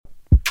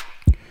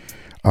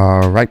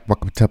All right,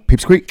 welcome to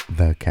Peeps Creek,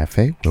 the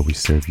cafe where we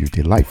serve you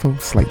delightful,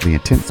 slightly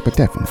intense, but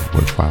definitely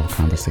worthwhile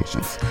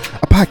conversations.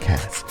 A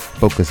podcast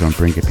focused on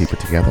bringing people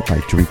together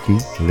by drinking,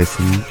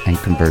 listening, and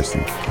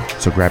conversing.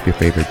 So grab your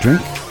favorite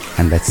drink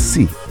and let's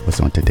see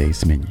what's on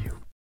today's menu.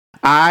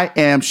 I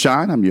am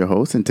Sean, I'm your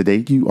host, and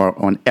today you are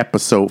on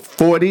episode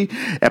 40.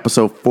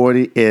 Episode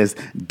 40 is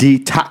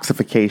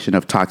detoxification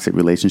of toxic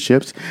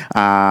relationships.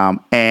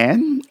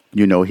 And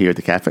you know, here at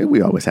the cafe,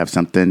 we always have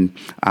something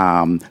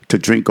to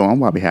drink on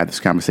while we have this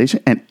conversation.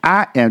 And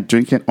I am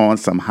drinking on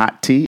some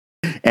hot tea.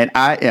 And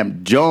I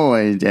am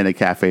joined in the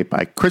cafe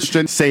by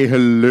Christian. Say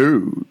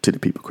hello to the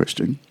people,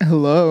 Christian.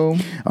 Hello.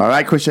 All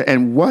right, Christian.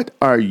 And what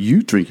are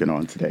you drinking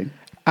on today?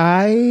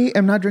 I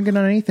am not drinking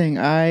on anything.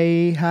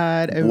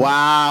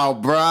 Wow,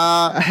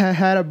 bruh. I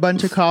had a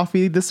bunch of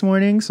coffee this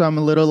morning, so I'm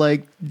a little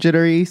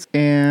jittery.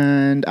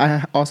 And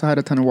I also had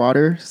a ton of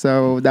water,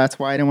 so that's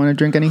why I didn't want to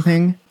drink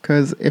anything.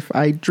 Because if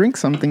I drink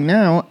something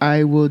now,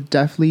 I will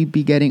definitely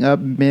be getting up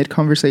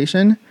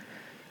mid-conversation.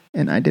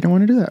 And I didn't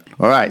want to do that.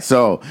 All right.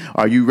 So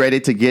are you ready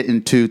to get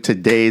into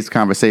today's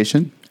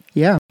conversation?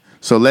 Yeah.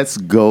 So let's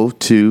go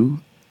to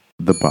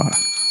the bar.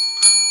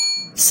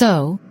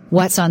 So,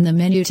 what's on the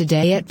menu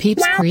today at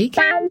Peeps Creek?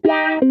 Hot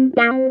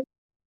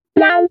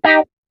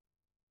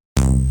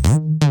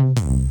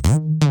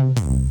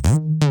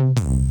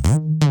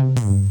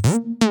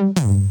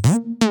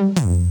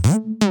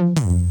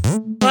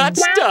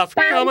stuff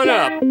coming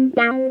up.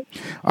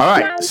 All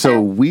right,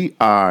 so we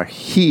are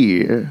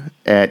here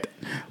at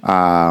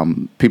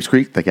Peeps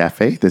Creek, the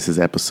cafe. This is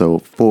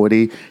episode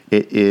 40.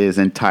 It is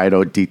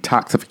entitled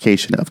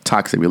Detoxification of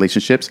Toxic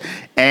Relationships.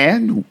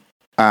 And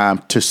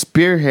to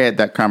spearhead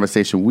that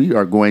conversation, we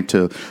are going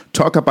to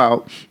talk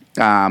about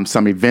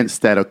some events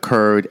that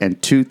occurred in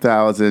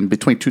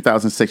between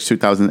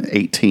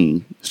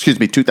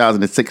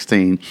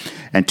 2016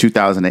 and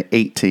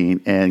 2018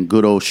 in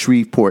good old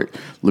Shreveport,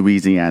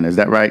 Louisiana. Is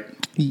that right?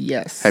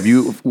 Yes. Have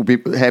you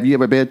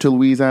ever been to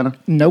Louisiana?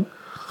 Nope.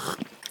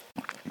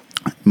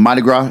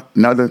 Mardi Gras?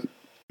 Another?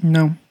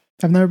 No.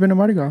 I've never been to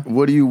Mardi Gras.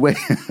 What do you wait?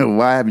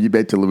 Why have you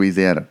been to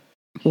Louisiana?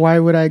 Why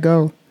would I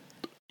go?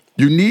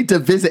 You need to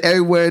visit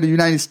everywhere in the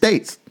United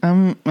States.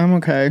 I'm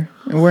okay.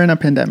 We're in a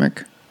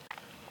pandemic.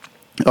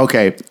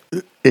 Okay.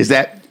 Is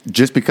that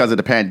just because of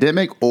the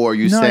pandemic, or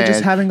you said... No, I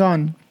just haven't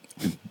gone.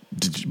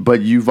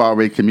 But you've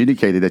already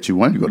communicated that you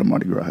wanted to go to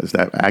Mardi Gras. Is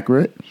that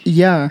accurate?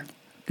 Yeah.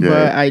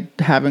 But I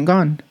haven't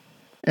gone.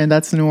 And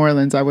that's New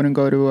Orleans. I wouldn't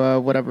go to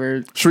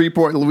whatever...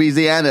 Shreveport,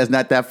 Louisiana is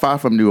not that far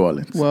from New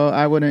Orleans. Well,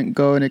 I wouldn't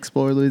go and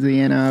explore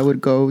Louisiana. I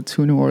would go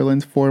to New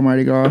Orleans for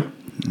Mardi Gras.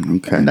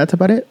 Okay. And that's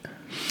about it.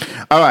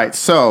 All right.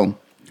 So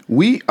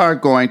we are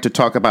going to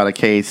talk about a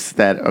case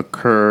that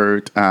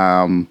occurred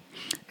in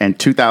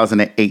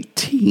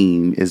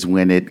 2018 is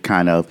when it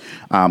kind of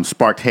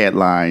sparked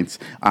headlines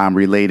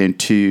relating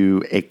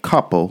to a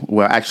couple,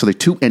 well, actually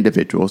two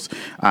individuals.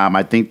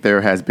 I think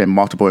there has been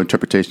multiple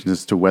interpretations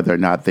as to whether or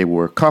not they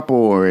were a couple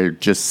or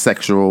just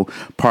sexual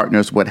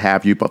partners, what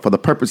have you. But for the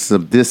purposes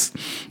of this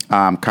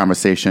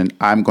conversation,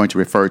 I'm going to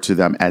refer to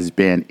them as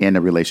being in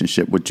a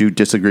relationship. Would you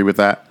disagree with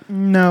that?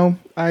 No,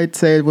 I'd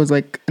say it was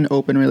like an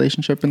open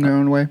relationship in their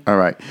own way. All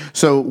right.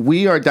 So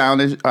we are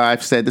down in,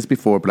 I've said this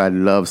before, but I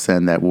love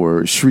saying that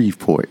word,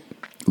 Shreveport,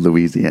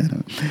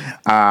 Louisiana.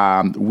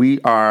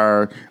 We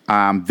are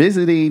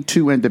visiting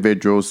two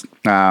individuals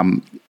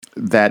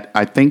that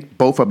I think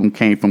both of them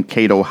came from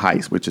Cato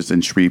Heights, which is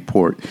in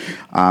Shreveport,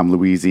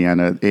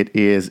 Louisiana. It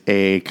is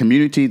a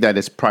community that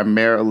is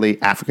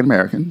primarily African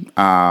American,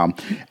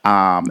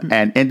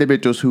 and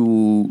individuals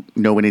who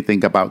know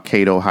anything about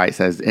Cato Heights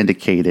has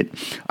indicated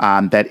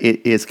that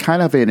it is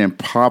kind of an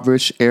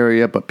impoverished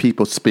area, but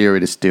people's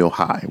spirit is still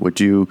high. Would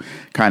you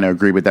kind of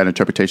agree with that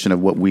interpretation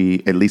of what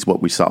we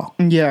saw?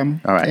 Yeah.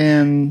 All right.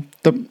 And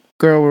the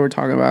girl we were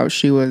talking about,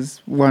 she was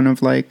one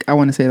of I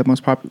want to say the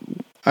most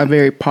a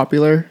very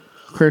popular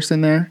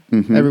person there.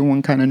 Mm-hmm.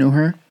 Everyone kind of knew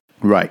her.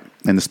 Right.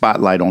 And the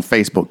spotlight on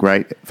Facebook,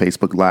 right?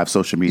 Facebook Live,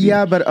 social media.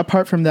 Yeah, but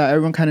apart from that,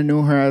 everyone kind of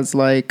knew her as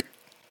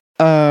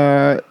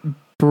a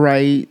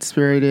bright,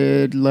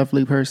 spirited,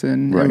 lovely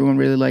person. Right. Everyone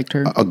really liked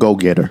her. A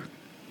go-getter.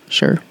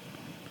 Sure.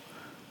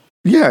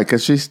 Yeah,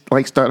 because she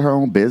started her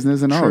own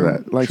business and all of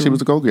that. She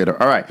was a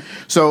go-getter. All right.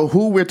 So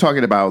who we're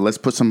talking about, let's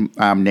put some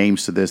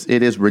names to this.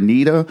 It is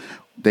Renita.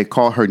 They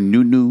call her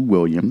Nunu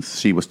Williams.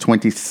 She was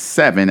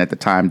 27 at the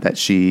time that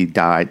she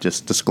died.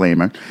 Just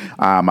disclaimer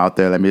out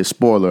there. Let me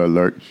spoiler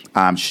alert.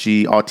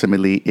 She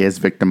ultimately is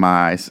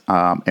victimized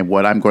in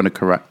what I'm going to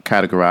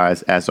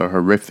categorize as a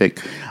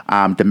horrific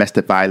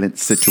domestic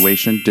violence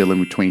situation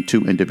dealing between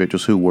two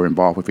individuals who were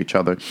involved with each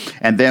other.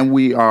 And then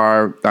we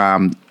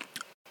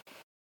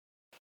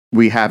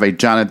have a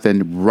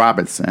Jonathan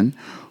Robinson,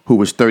 who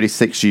was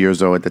 36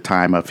 years old at the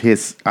time of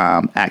his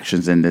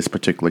actions in this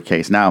particular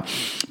case. Now,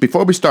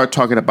 before we start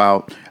talking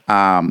about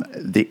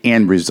the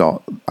end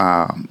result,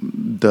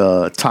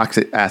 the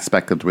toxic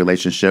aspect of the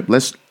relationship,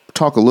 let's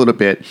talk a little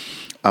bit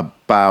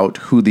about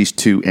who these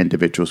two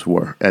individuals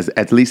were,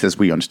 at least as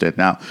we understood.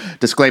 Now,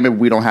 disclaimer: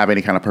 we don't have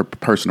any kind of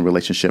personal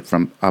relationship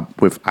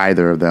with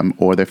either of them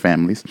or their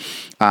families,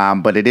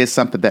 but it is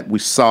something that we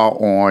saw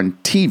on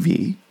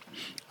TV.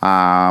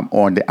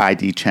 On the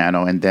ID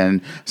channel, and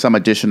then some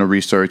additional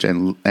research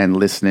and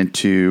listening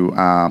to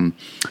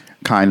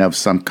kind of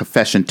some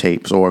confession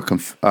tapes or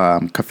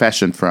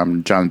confession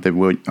from Jonathan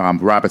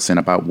Robertson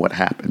about what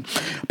happened.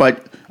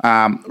 But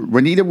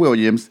Renita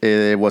Williams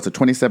was a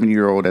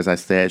 27-year-old, as I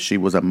said. She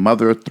was a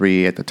mother of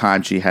three. At the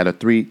time, she had a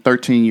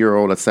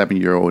 13-year-old, a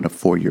 7-year-old, and a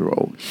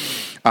 4-year-old.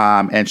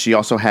 And she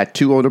also had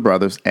two older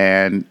brothers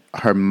and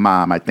her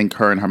mom. I think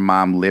her and her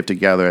mom lived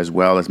together, as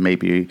well as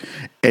maybe,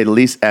 at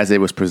least as it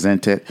was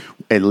presented,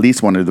 at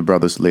least one of the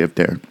brothers lived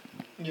there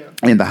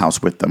in the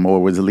house with them,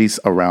 or was at least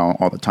around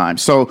all the time.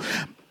 So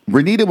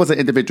Renita was an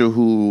individual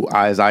who,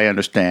 as I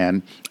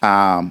understand,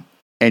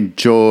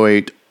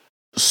 enjoyed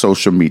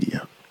social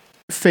media.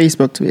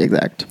 Facebook, to be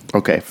exact.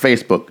 Okay,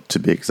 Facebook, to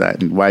be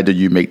exact. And why did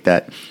you make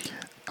that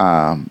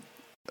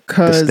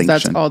because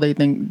that's all they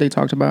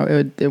talked about.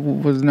 It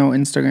was no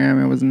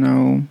Instagram.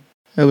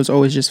 It was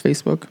always just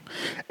Facebook.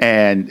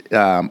 And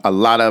a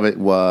lot of it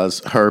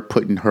was her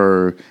putting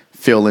her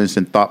feelings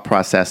and thought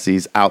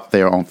processes out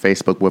there on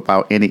Facebook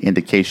without any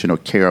indication or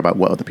care about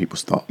what other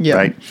people's thought. Yeah.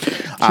 Right.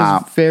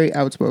 She's very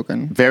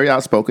outspoken. Very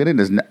outspoken, and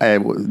there's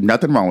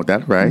nothing wrong with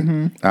that, right?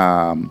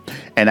 Mm-hmm.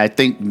 And I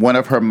think one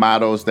of her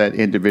mottos that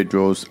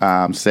individuals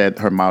said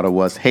her motto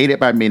was "hated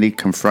by many,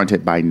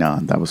 confronted by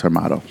none." That was her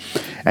motto.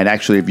 And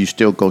actually, if you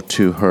still go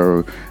to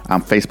her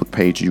Facebook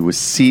page, you will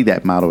see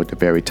that motto at the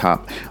very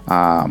top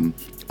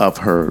of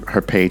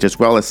her page, as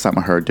well as some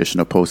of her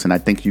additional posts. And I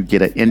think you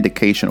get an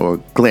indication or a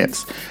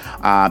glimpse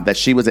that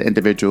she was an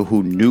individual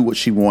who knew what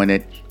she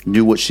wanted,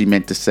 knew what she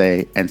meant to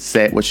say, and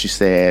said what she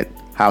said,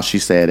 how she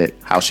said it,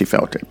 how she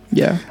felt it.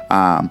 Yeah.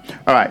 All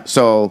right.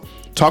 So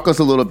talk us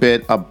a little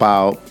bit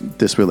about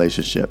this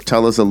relationship.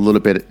 Tell us a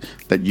little bit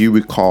that you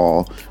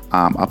recall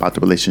about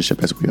the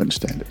relationship as we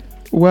understand it.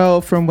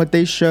 Well, from what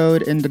they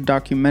showed in the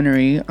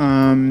documentary,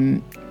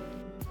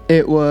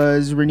 it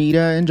was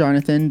Renita and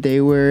Jonathan.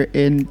 They were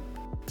in,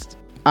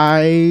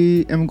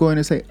 I am going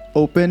to say,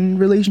 open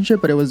relationship,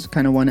 but it was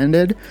kind of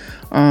one-ended.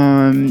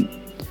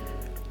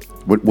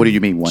 What do you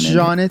mean one-ended?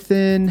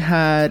 Jonathan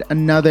had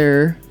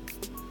another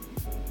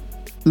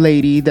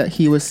lady that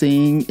he was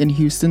seeing in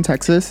Houston,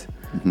 Texas.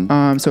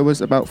 Mm-hmm. So it was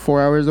about 4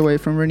 hours away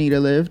from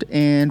Renita lived,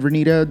 and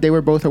Renita, they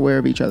were both aware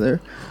of each other.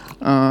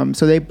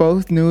 So they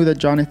both knew that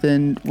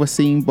Jonathan was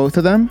seeing both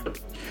of them.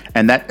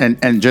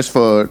 And just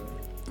for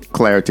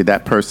clarity,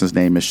 that person's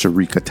name is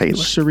Sharika Taylor.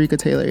 Sharika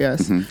Taylor,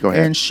 yes. Mm-hmm. Go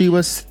ahead. And she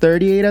was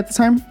 38 at the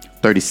time?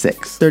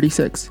 36.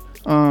 36.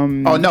 Oh,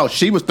 no,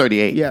 she was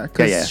 38. Yeah,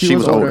 yeah, she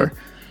was older.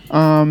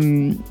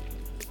 And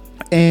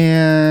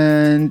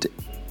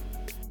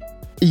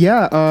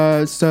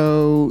yeah,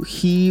 so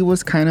he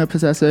was kind of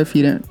possessive.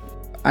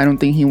 I don't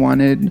think he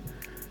wanted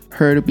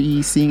her to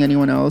be seeing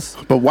anyone else.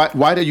 But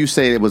why did you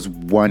say it was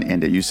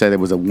one-ended? You said it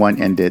was a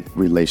one-ended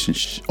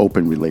relationship,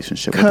 open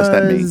relationship. What does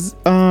that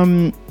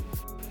mean?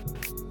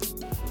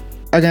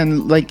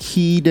 Again, like,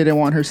 he didn't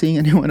want her seeing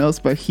anyone else,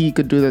 but he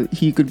could do that.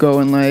 He could go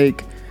and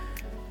like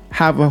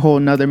have a whole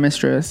nother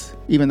mistress,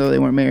 even though they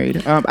weren't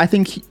married. I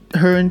think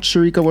her and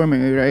Sharika were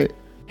married, right?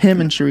 Him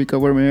and Sharika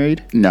were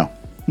married. No,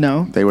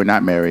 they were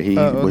not married. He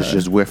was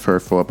just with her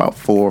for about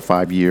 4 or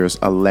 5 years,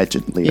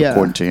 allegedly,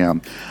 according to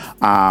him.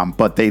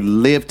 But they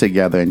lived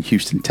together in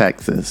Houston,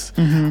 Texas.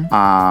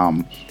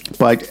 Mm-hmm.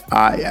 But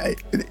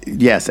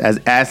yes,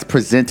 as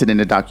presented in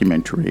the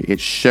documentary, it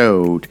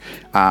showed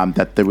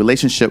that the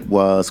relationship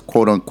was,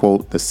 quote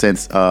unquote, the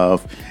sense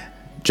of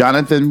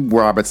Jonathan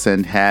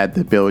Robertson had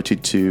the ability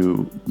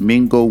to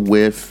mingle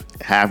with,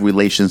 have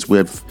relations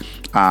with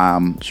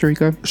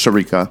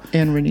Sharika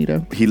and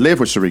Renita. He lived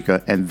with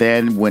Sharika, and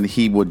then when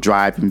he would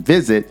drive and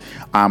visit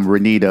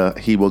Renita,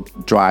 he would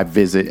drive,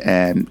 visit,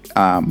 and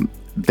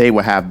they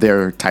will have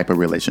their type of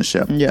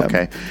relationship. Yeah.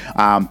 Okay.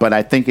 But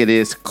I think it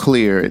is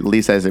clear, at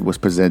least as it was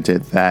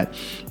presented, that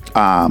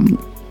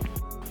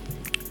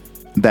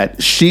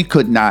that she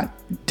could not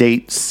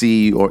date,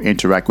 see, or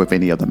interact with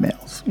any other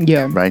males.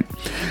 Yeah. Right.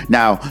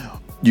 Now,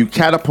 you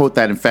catapult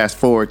that and fast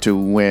forward to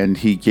when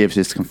he gives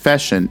his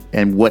confession,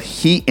 and what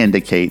he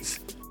indicates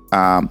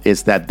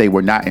is that they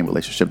were not in a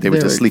relationship. They were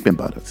just sleeping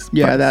buddies.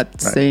 Yeah,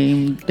 that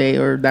same day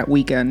or that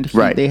weekend,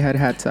 they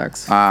had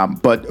sex.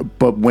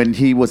 But when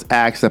he was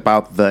asked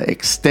about the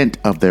extent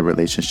of their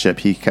relationship,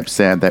 he kept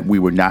saying that we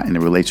were not in a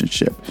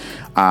relationship,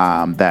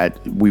 that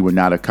we were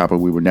not a couple,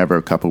 we were never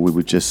a couple, we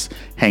were just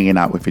hanging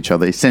out with each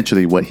other.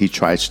 Essentially, what he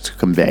tries to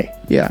convey.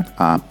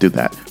 Yeah. Through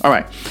that. All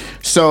right.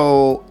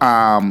 So,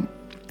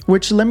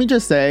 which, let me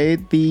just say,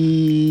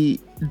 the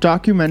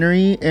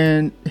documentary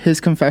and his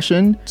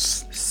confession,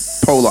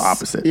 polar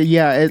opposite.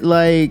 Yeah, it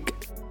like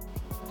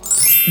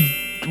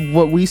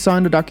what we saw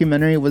in the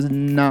documentary was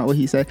not what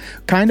he said.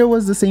 Kind of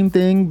was the same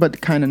thing, but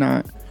kind of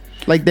not.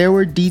 Like, there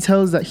were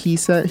details that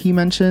he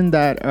mentioned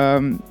that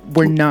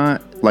were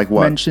not Like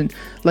what? mentioned,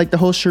 like the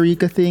whole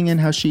Sharika thing and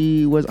how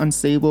she was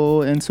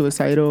unstable and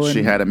suicidal. She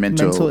and had a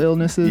mental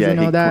illnesses and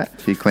all that.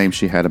 He claimed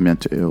she had a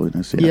mental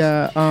illness.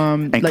 Yes. Yeah.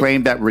 And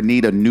claimed that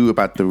Renita knew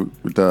about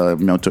the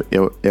mental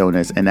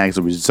illness, and as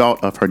a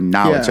result of her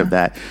knowledge of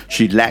that,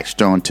 she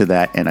latched on to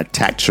that and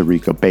attacked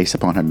Sharika based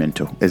upon her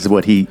mental, is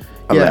what he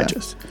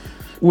alleges.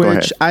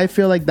 Which I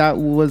feel like that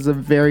was a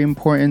very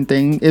important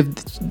thing. If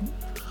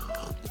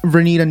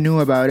Renita knew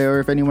about it, or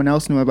if anyone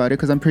else knew about it,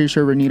 because I'm pretty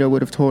sure Renita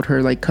would have told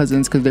her like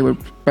cousins, because they were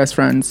best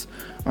friends,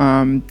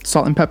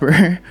 Salt and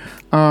Pepper.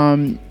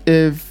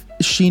 If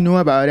she knew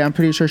about it, I'm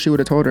pretty sure she would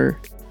have told her.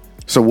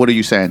 So what are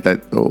you saying?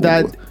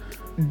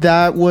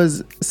 That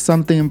was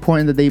something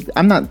important that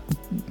I'm not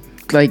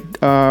like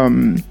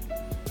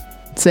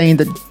saying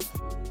that.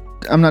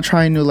 I'm not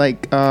trying to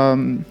like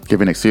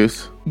give an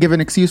excuse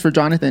for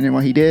Jonathan and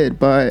what he did,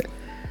 but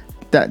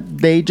that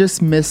they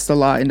just missed a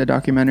lot in the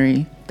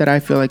documentary that I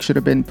feel like should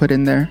have been put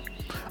in there.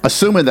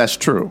 Assuming that's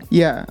true.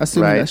 Yeah, that's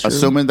true.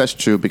 Assuming that's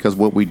true, because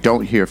what we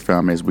don't hear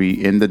from is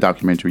in the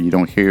documentary, you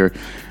don't hear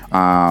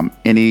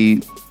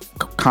any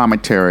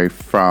commentary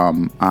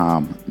from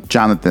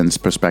Jonathan's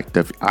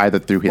perspective, either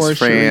through his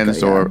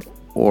friends Sharika,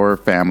 or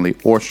family,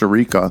 or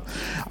Sharika,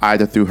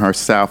 either through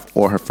herself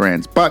or her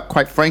friends. But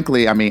quite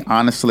frankly, I mean,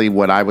 honestly,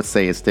 what I would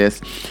say is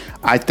this.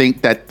 I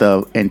think that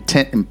the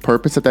intent and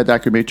purpose of that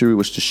documentary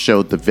was to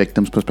show the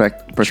victim's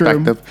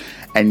perspective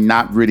and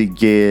not really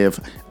give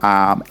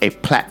a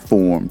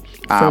platform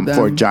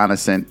for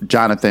Jonathan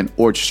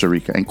or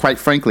Sharika. And quite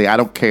frankly, I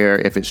don't care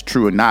if it's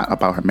true or not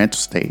about her mental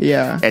state.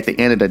 Yeah. At the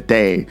end of the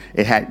day,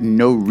 it had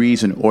no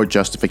reason or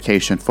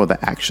justification for the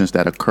actions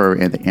that occur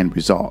in the end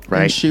result,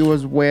 right? And she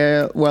was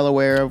well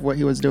aware of what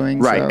he was doing.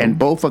 Right. So. And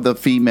both of the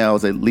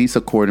females, at least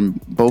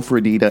according, both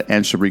Renita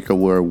and Sharika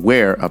were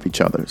aware of each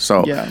other.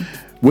 So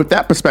with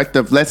that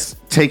perspective, let's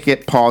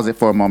pause it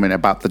for a moment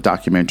about the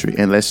documentary,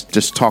 and let's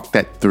just talk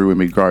that through in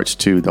regards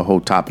to the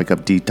whole topic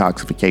of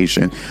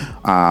detoxification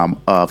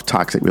of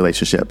toxic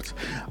relationships.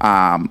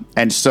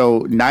 And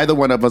so neither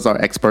one of us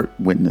are experts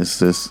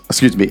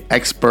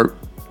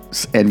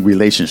in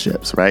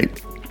relationships,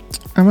 right?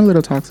 I'm a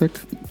little toxic.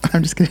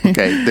 I'm just kidding.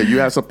 Okay, then you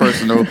have some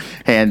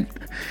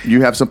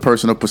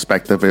personal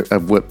perspective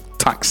of what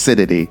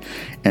toxicity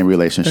in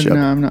relationship. No,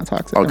 I'm not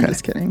toxic. Okay. I'm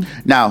just kidding.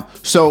 Now,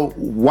 so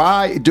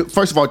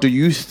first of all, do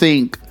you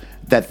think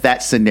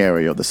that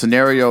scenario, the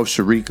scenario of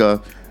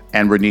Sharika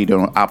and Renita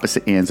on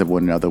opposite ends of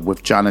one another,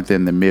 with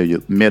Jonathan in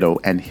the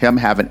middle, and him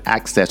having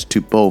access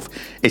to both,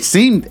 it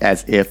seemed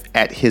as if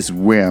at his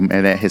whim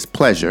and at his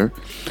pleasure,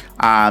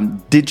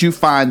 did you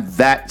find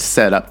that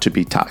setup to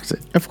be toxic?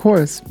 Of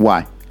course.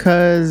 Why?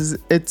 Because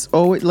it's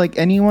always like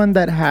anyone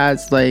that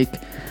has like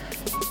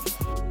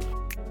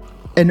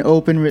an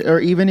open or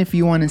even if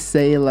you want to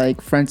say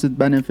like friends with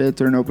benefits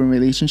or an open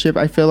relationship,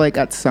 I feel like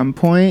at some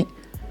point,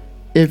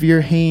 if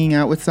you're hanging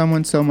out with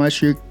someone so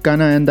much, you're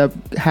gonna end up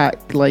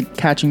like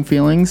catching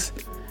feelings,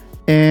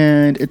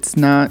 and it's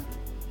not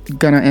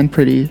gonna end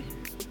pretty.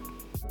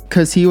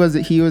 Because he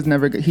wasn't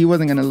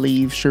gonna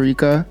leave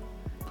Sharika,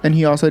 and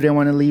he also didn't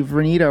want to leave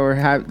Renita or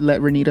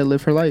let Renita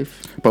live her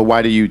life. But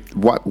why do you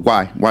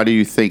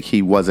think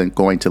he wasn't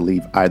going to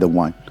leave either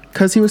one?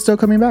 Because he was still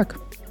coming back.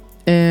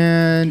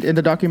 And in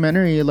the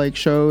documentary, it like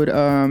showed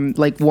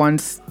like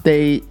once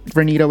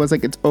Renita was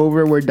like, it's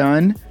over, we're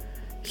done,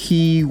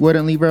 he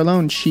wouldn't leave her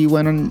alone. She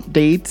went on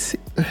dates.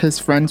 His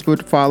friends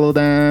would follow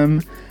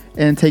them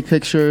and take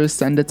pictures,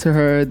 send it to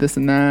her, this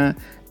and that,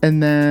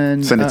 and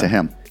then send it to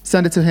him.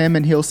 Send it to him,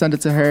 and he'll send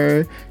it to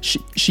her.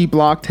 She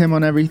blocked him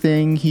on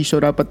everything. He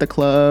showed up at the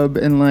club,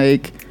 and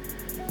like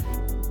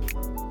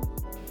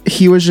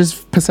he was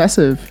just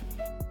possessive,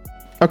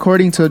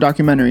 according to the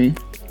documentary.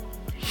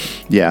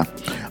 Yeah.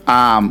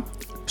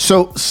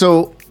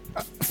 So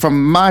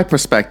from my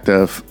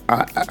perspective,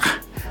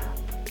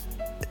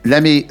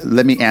 let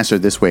me answer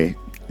this way,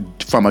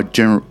 from a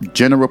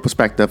general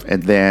perspective,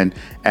 and then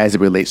as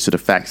it relates to the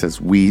facts as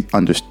we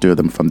understood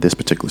them from this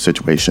particular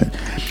situation.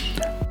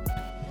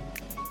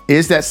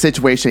 Is that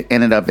situation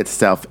in and of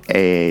itself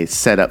a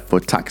setup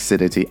for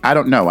toxicity? I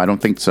don't know. I don't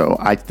think so.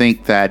 I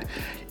think that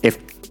if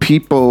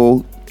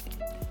people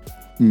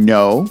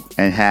know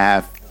and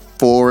have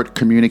forward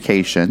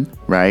communication,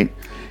 right,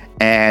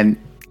 and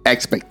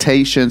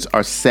expectations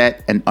are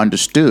set and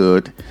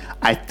understood,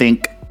 I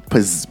think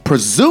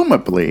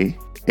presumably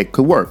it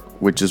could work,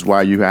 which is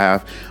why you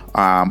have,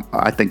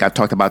 I think I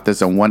talked about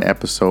this in one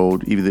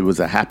episode, either it was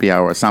a happy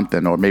hour or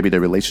something, or maybe the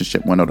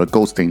relationship went, or the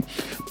ghosting,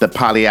 the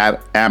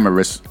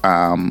polyamorous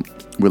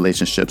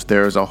relationships.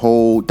 There's a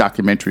whole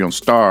documentary on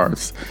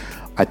Starz,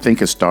 I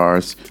think it's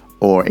Starz,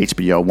 or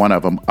HBO, one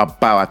of them,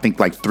 about, I think,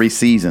 like 3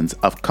 seasons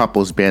of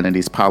couples being in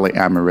these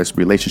polyamorous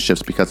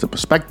relationships, because the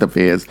perspective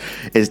is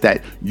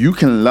that you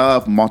can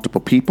love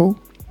multiple people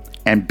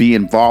and be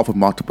involved with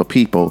multiple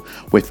people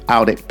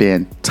without it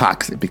being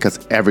toxic, because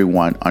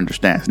everyone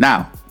understands.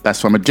 Now,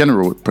 that's from a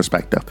general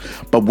perspective.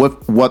 But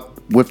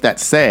with that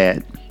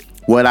said,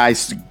 what I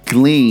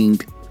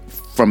gleaned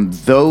from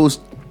those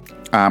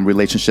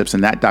relationships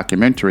in that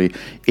documentary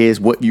is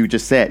what you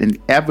just said.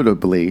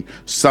 Inevitably,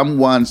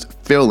 someone's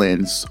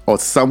feelings or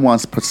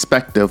someone's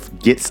perspective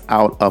gets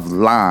out of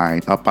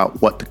line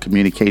about what the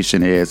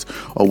communication is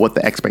or what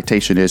the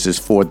expectation is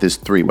for this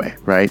three-way,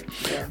 right?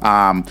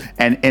 Yeah.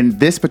 And in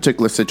this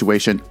particular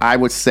situation, I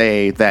would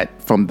say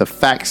that from the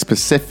fact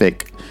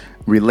specific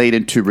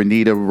related to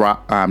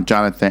Renita,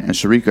 Jonathan, and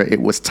Sharika,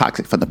 it was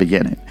toxic from the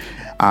beginning.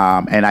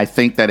 And I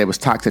think that it was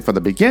toxic from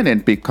the beginning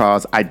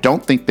because I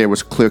don't think there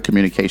was clear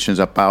communications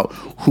about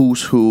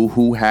who's who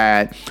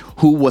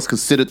was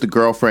considered the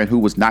girlfriend, who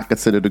was not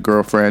considered a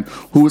girlfriend,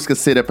 who was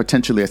considered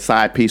potentially a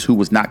side piece, who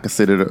was not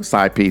considered a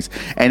side piece.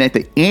 And at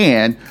the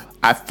end,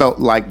 I felt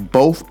like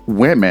both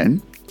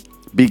women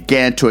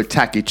began to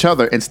attack each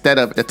other instead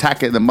of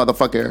attacking the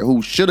motherfucker who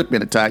should have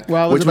been attacked,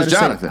 which was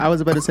Jonathan. I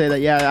was about to say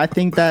that, yeah. I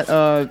think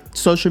that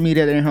social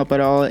media didn't help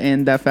at all,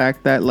 and the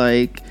fact that,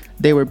 like,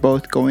 they were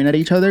both going at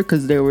each other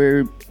because there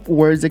were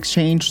words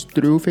exchanged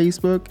through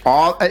Facebook.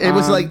 It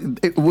was like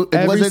it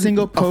wasn't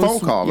single post, a phone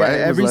call,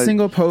 right? Every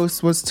single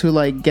post was to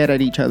like get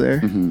at each other.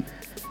 Mm-hmm.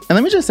 And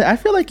let me just say, I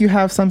feel like you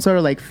have some sort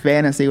of like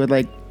fantasy with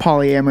like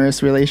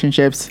polyamorous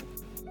relationships.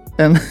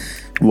 And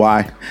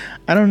why?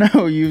 I don't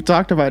know. You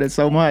talked about it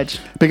so much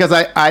because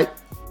I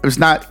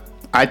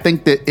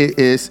think that it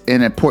is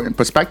an important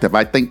perspective.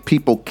 I think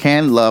people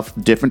can love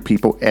different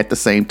people at the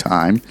same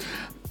time.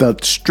 The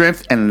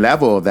strength and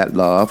level of that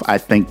love, I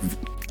think,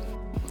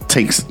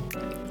 takes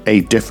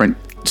a different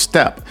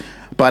step.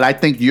 But I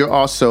think you're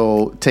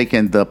also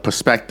taking the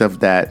perspective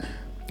that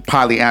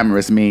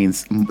polyamorous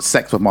means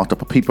sex with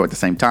multiple people at the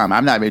same time.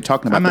 I'm not even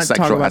talking about the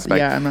sexual aspect.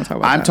 Yeah, I'm not talking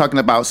about that. I'm talking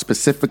about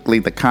specifically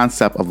the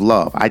concept of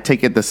love. I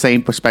take it the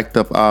same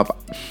perspective of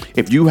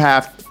if you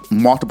have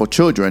multiple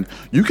children,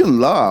 you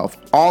can love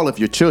all of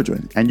your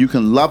children and you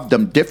can love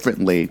them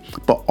differently,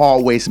 but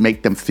always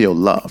make them feel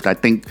loved. I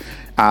think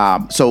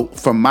so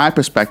from my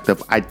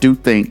perspective, I do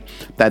think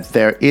that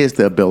there is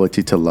the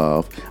ability to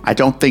love. I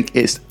don't think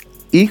it's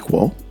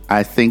equal.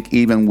 I think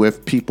even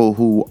with people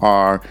who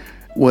are,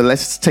 well,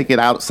 let's take it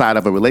outside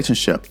of a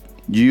relationship.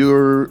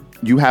 You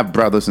have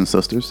brothers and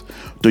sisters.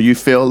 Do you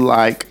feel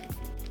like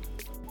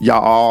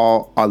y'all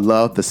all are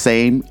loved the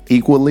same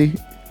equally?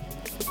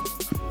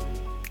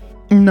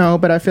 No,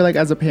 but I feel like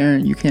as a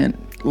parent, you can't,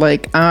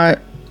 like,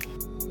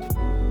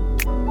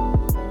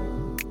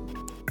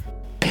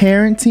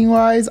 parenting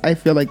wise, I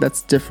feel like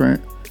that's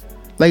different.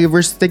 Like if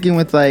we're sticking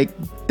with like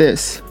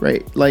this,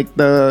 right? Like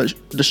the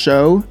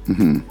show,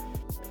 mm-hmm.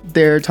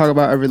 They're talking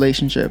about a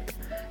relationship,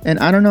 and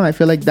I don't know. I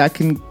feel like that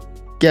can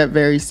get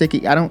very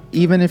sticky.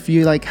 Even if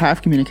you like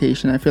have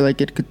communication, I feel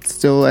like it could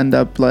still end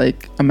up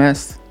like a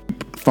mess.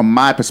 From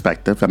my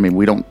perspective, I mean,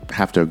 we don't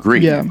have to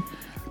agree. Yeah.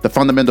 The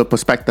fundamental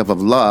perspective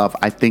of love,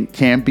 I think,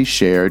 can be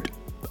shared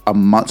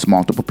amongst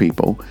multiple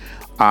people.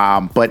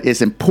 But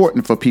it's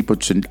important for people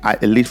to,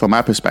 at least from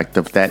my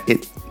perspective, that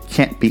it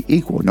can't be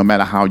equal no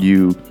matter how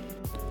you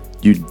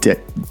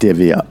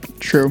divvy up.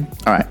 True.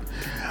 All right.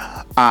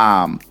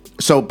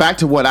 So back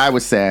to what I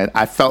was saying,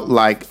 I felt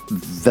like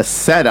the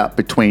setup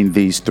between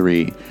these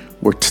three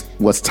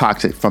was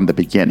toxic from the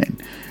beginning.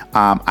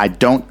 I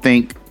don't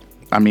think,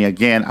 I mean,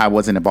 again, I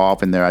wasn't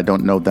involved in there. I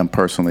don't know them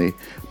personally,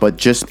 but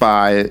just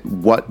by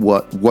what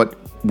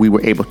we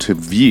were able to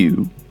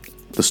view,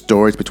 the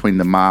stories between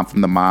the mom,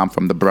 from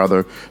the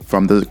brother,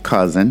 from the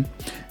cousin,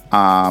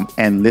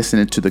 and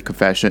listening to the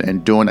confession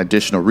and doing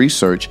additional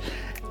research,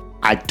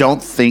 I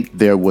don't think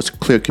there was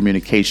clear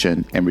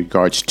communication in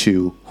regards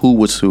to who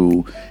was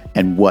who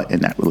and what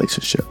in that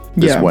relationship.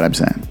 Is what I'm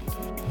saying.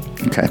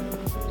 Okay.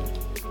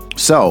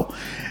 So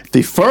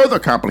the further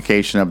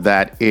complication of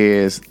that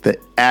is the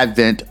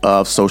advent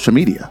of social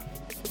media,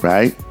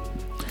 right?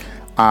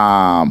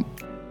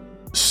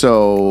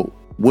 So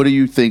what do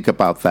you think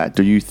about that?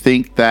 Do you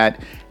think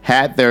that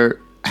had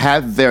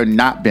there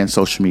not been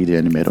social media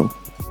in the middle,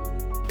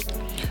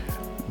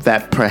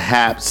 that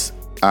perhaps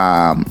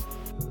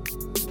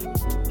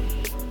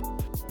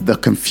the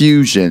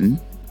confusion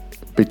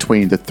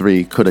between the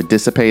three could have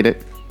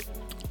dissipated?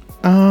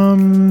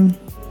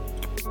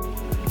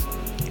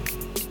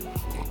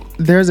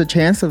 There's a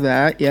chance of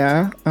that,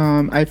 yeah.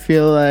 I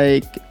feel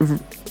like,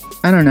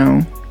 I don't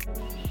know.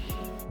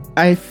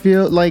 I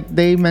feel like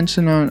they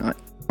mentioned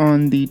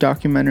on the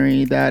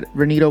documentary that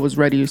Renita was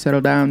ready to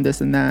settle down,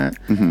 this and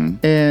that.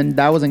 Mm-hmm. And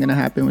that wasn't going to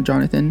happen with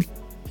Jonathan.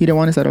 He didn't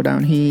want to settle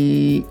down.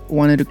 He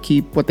wanted to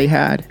keep what they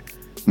had.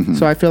 Mm-hmm.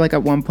 So I feel like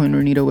at one point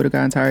Renita would have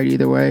gotten tired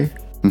either way.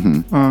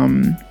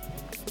 Mm-hmm.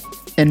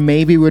 And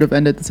maybe would have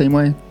ended the same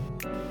way.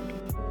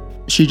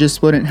 She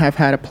just wouldn't have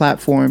had a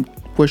platform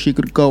where she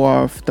could go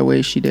off the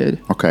way she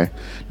did. Okay.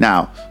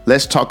 Now,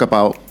 let's talk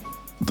about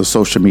the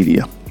social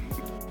media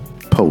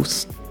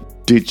posts.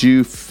 Did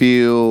you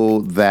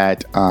feel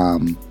that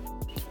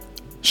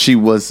she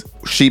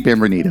being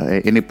Renita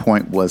at any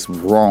point was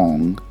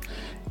wrong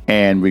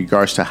in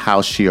regards to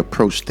how she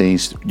approached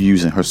things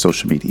using her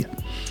social media?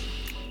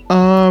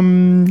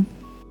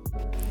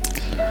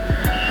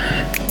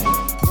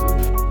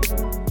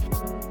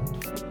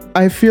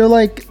 I feel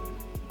like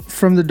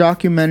from the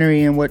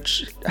documentary and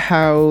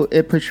how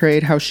it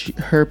portrayed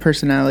her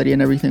personality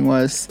and everything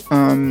was.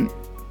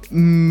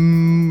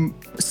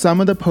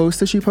 Some of the posts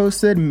that she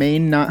posted may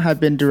not have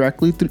been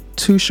directly to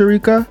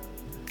Sharika,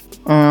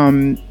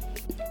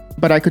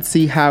 but I could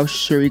see how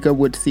Sharika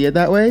would see it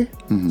that way.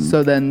 Mm-hmm.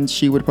 So then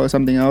she would post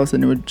something else,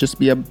 and it would just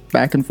be a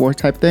back and forth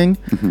type thing.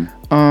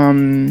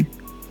 Mm-hmm.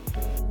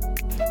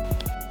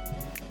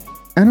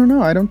 I don't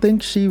know. I don't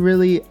think she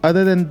really,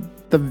 other than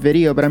the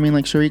video, but I mean,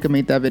 like, Sharika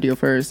made that video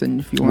first, and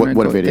if you want to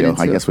what video?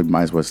 I guess we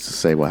might as well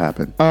say what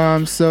happened.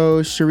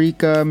 So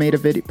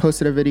Sharika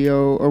posted a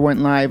video or went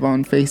live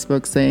on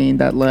Facebook saying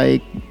that,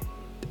 like,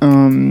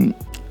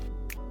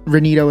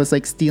 Renita was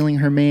like stealing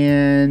her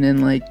man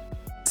and like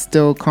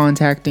still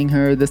contacting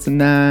her, this and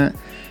that,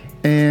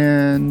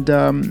 and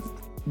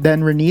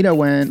then Renita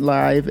went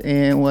live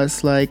and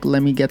was like,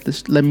 let me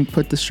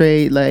put this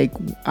straight, like,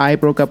 I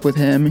broke up with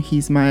him,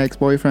 he's my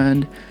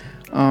ex-boyfriend.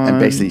 And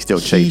basically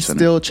he's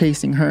still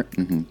chasing her,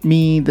 mm-hmm.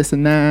 me, this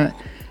and that,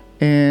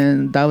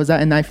 and that was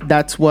that. And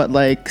that's what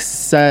like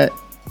set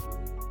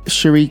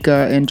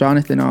Sharika and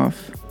Jonathan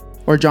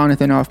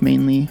off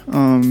mainly.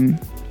 And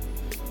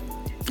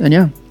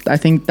yeah, I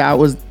think that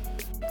was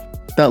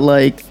that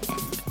like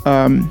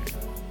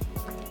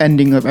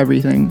ending of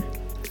everything.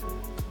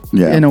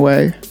 Yeah, in a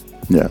way.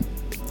 Yeah,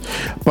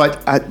 but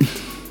I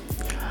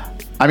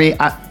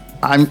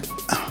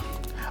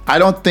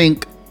don't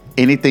think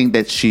anything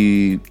that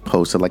she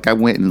posted, like, I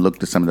went and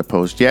looked at some of the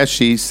posts. Yeah,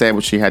 she said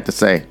what she had to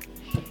say.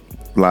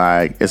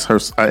 Like, it's her,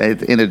 at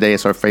the end of the day,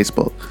 it's her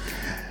Facebook.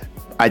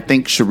 I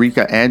think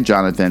Sharika and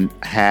Jonathan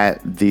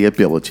had the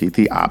ability,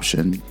 the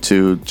option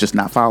to just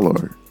not follow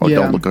her, or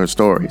don't look at her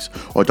stories,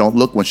 or don't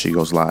look when she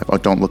goes live, or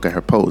don't look at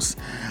her posts.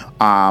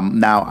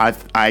 Now,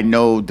 I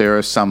know there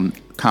are some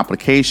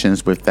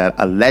complications with that,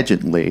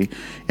 allegedly,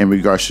 in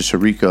regards to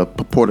Sharika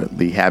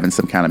purportedly having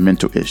some kind of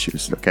mental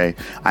issues. Okay,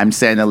 I'm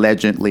saying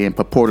allegedly and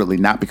purportedly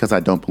not because I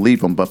don't believe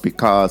them, but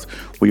because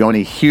we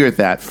only hear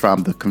that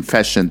from the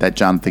confession that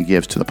Jonathan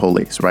gives to the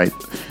police, right?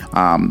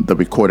 The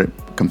recorded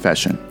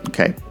confession.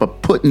 Okay,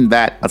 but putting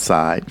that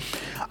aside,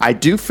 I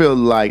do feel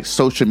like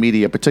social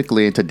media,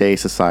 particularly in today's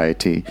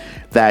society,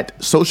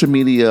 that social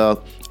media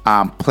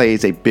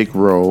plays a big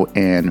role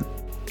in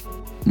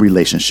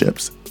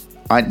relationships.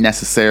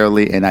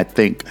 Unnecessarily, and I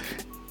think,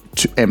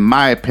 in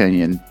my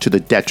opinion, to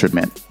the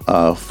detriment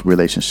of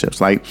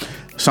relationships. Like,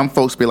 some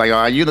folks be like,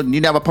 "Oh, you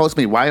never post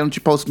me. Why don't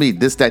you post me?"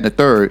 This, that, and the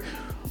third.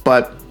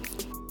 But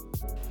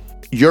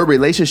your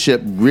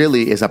relationship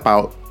really is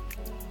about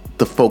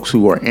the folks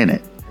who are in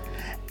it,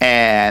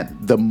 and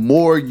the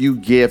more you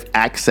give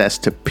access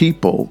to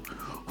people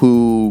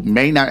who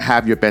may not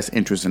have your best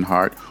interest in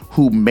heart,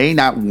 who may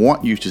not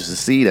want you to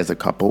succeed as a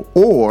couple,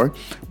 or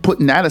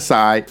putting that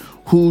aside,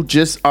 who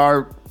just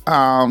are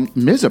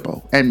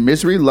miserable, and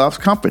misery loves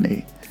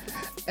company.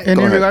 And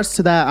in regards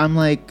to that, I'm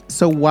like,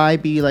 so why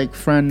be like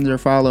friends or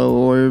follow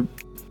or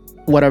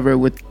whatever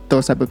with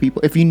those type of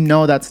people if you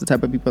know that's the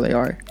type of people they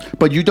are?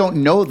 But you don't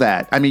know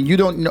that. I mean, you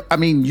don't know. I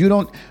mean, you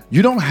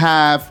don't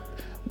have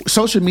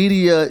social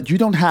media. You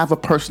don't have a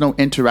personal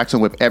interaction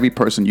with every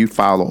person you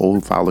follow or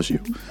who follows you.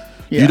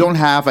 Yeah. You don't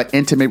have an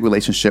intimate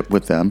relationship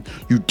with them.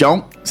 You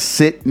don't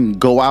sit and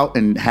go out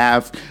and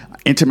have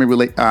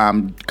intimate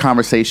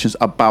conversations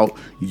about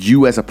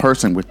you as a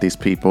person with these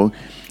people.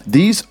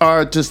 These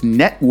are just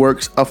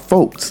networks of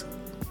folks,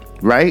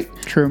 right?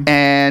 True.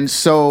 And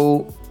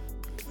so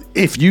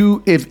if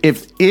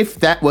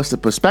that was the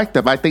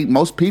perspective, I think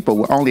most people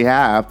will only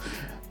have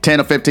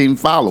 10 or 15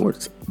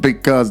 followers,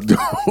 because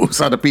those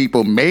are the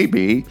people,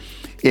 maybe,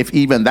 if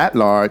even that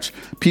large,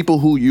 people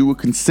who you would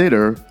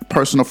consider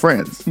personal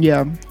friends.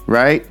 Yeah.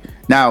 Right?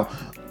 Now,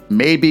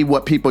 maybe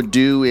what people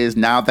do is,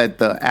 now that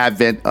the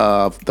advent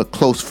of the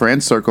close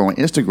friend circle on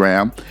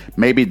Instagram,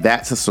 maybe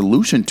that's a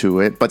solution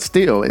to it. But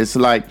still, it's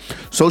like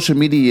social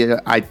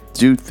media, I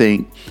do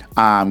think,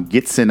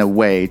 gets in a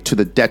way to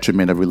the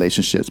detriment of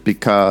relationships,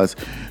 because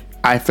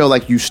I feel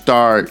like you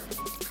start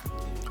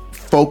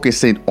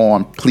focusing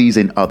on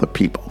pleasing other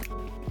people.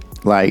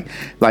 Like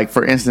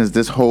for instance,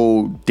 this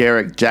whole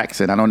Derek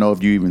Jackson, I don't know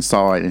if you even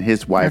saw it, and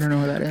his wife. I don't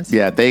know who that is.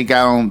 Yeah, they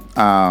got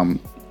on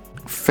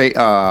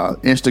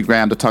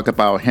Instagram to talk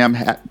about him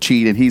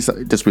cheating. He's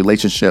this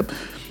relationship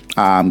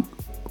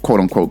quote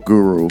unquote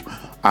guru,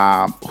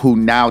 who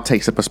now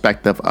takes a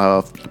perspective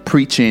of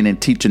preaching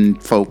and teaching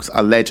folks,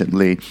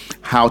 allegedly,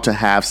 how to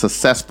have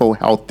successful,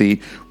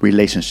 healthy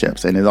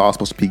relationships, and it's all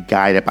supposed to be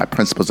guided by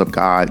principles of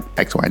God,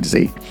 X, Y, and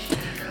Z.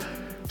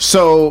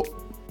 So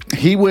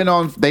they went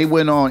on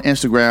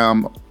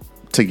Instagram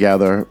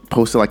together,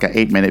 posted like an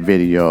 8-minute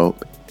video.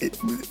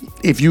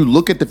 If you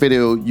look at the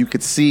video, you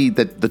could see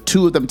that the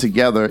two of them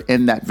together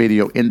in that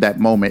video, in that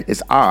moment,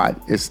 is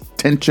odd. It's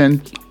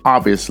tension,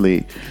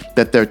 obviously,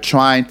 that they're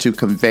trying to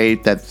convey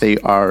that they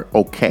are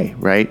okay,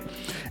 right?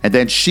 And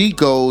then she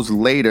goes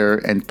later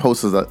and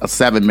posts a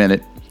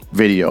 7-minute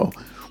video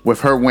with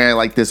her wearing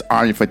like this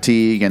army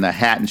fatigue and a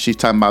hat, and she's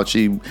talking about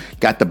she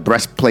got the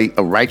breastplate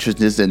of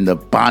righteousness and the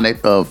bonnet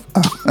of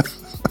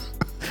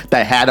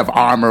the hat of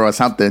armor or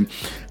something,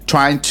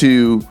 trying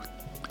to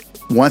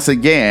once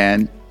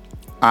again,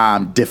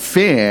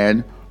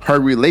 defend her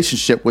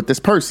relationship with this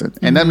person.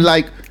 And I'm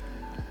like,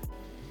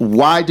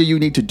 why do you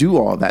need to do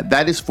all that?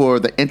 That is for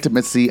the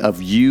intimacy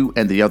of you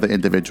and the other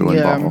individual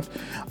involved.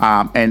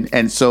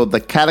 And so the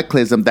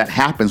cataclysm that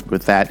happens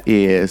with that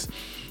is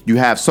you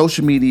have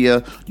social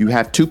media, you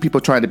have two people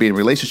trying to be in a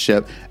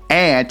relationship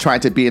and trying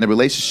to be in a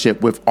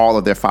relationship with all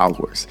of their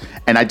followers.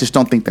 And I just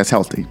don't think that's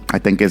healthy. I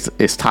think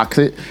it's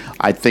toxic.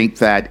 I think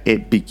that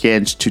it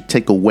begins to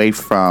take away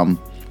from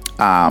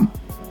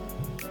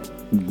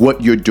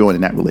what you're doing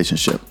in that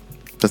relationship.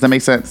 Does that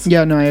make sense?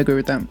 Yeah, no, I agree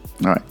with that.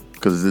 All right.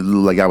 Because it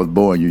looked like I was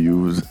boring you. You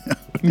was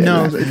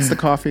no, it's the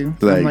coffee.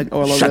 Like, I'm like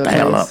all over shut the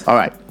hell up. All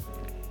right.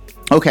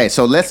 Okay,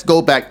 so let's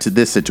go back to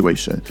this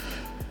situation.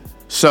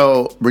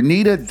 So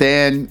Renita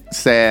then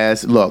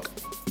says, look,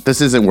 this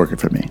isn't working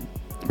for me,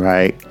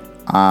 right?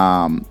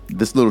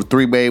 This little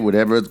three-way,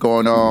 whatever is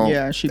going on.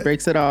 Yeah, she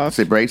breaks it off.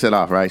 She breaks it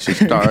off, right? She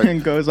starts.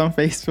 And goes on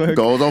Facebook.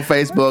 Goes on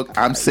Facebook.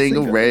 I'm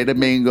single, ready to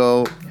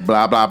mingle,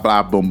 blah, blah,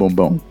 blah, boom, boom,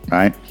 boom,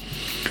 right?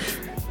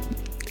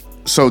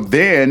 So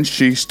then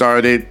she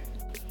started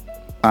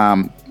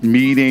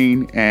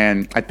meeting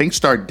and I think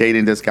started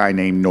dating this guy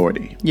named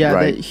Nordy. Yeah,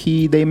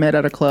 right? they met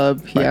at a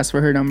club. He asked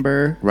for her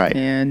number. Right.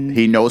 And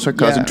he knows her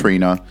cousin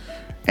Trina.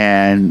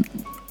 And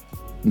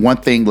one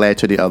thing led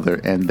to the other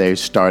and they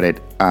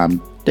started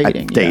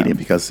dating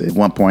because at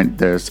one point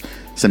there's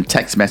some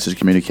text message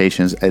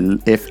communications,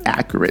 if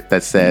accurate,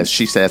 that says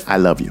she says I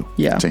love you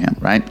to him,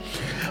 right?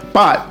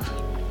 But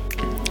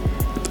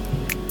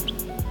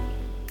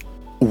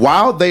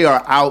while they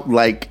are out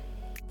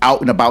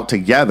and about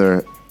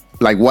together,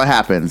 like what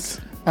happens?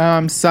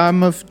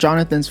 Some of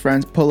Jonathan's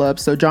friends pull up.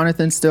 So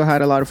Jonathan still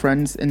had a lot of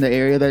friends in the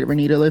area that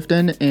Renita lived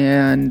in,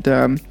 and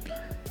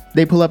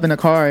they pull up in a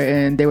car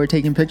and they were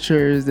taking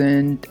pictures.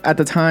 And at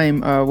the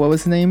time, what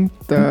was his name?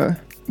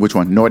 Which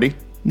one? Nordy?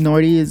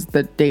 Nordy is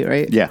the date,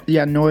 right? Yeah.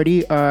 Yeah,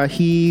 Nordy.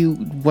 He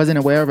wasn't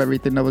aware of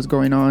everything that was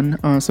going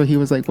on. So he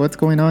was like, what's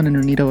going on? And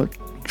Renita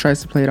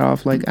tries to play it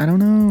off like, I don't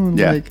know.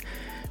 Yeah. Like,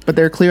 but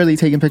they're clearly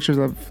taking pictures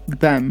of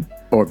them.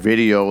 Or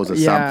videos or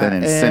something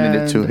and sending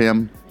it to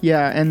him.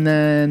 Yeah, and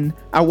then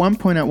at one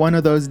point at one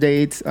of those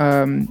dates,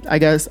 I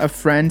guess a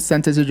friend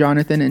sent it to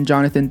Jonathan and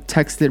Jonathan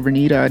texted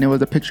Renita and it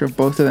was a picture of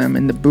both of them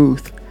in the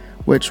booth,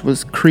 which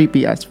was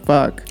creepy as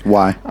fuck.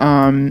 Why?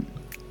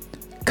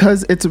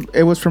 Because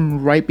it was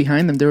from right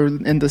behind them. They were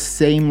in the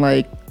same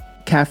like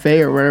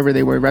cafe or wherever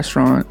they were,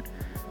 restaurant.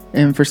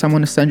 And for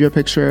someone to send you a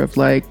picture of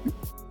like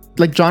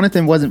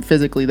Jonathan wasn't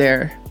physically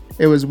there.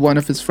 It was one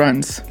of his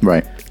friends.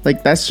 Right.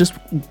 Like, that's just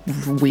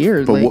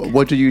weird. But like,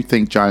 what do you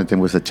think Jonathan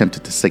was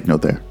attempting to signal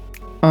there?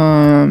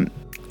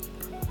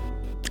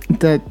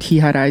 That he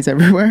had eyes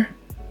everywhere.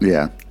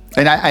 Yeah.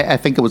 And I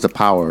think it was a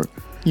power.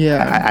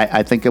 Yeah.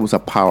 I think it was a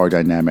power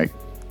dynamic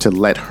to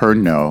let her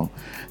know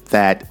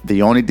that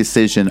the only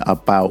decision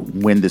about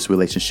when this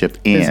relationship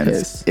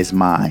ends is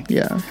mine.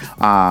 Yeah.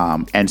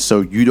 And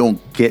so you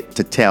don't get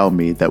to tell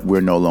me that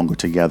we're no longer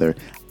together.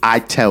 I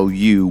tell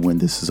you when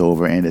this is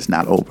over and it's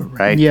not over,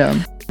 right?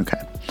 Yeah. Okay.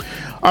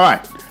 All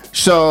right.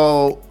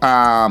 So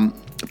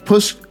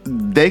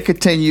they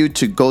continue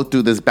to go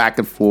through this back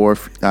and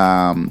forth.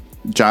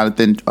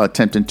 Jonathan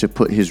attempting to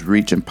put his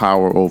reach and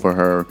power over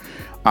her.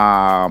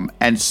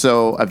 And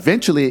so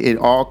eventually it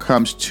all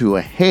comes to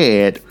a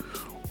head,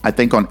 I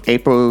think on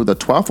April the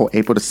 12th or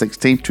April the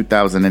 16th,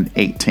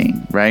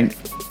 2018, right?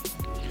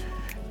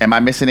 Am I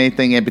missing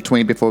anything in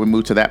between before we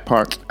move to that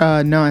part?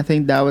 No, I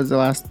think that was the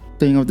last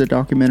thing of the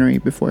documentary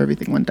before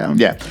everything went down.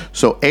 Yeah.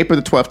 So April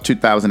the 12th,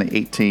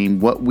 2018,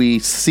 what we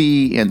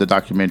see in the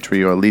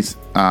documentary, or at least,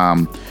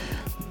 well,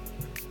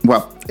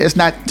 it's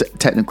not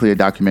technically a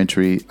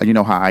documentary. You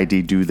know how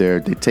ID do they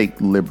take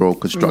liberal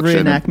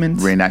construction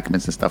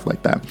reenactments and stuff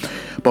like that.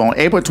 But on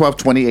April 12th,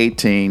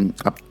 2018,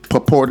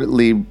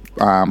 purportedly,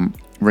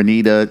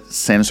 Renita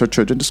sends her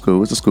children to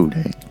school. It's a school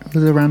day. It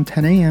was around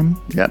 10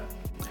 a.m. Yep.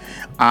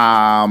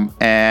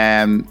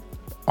 And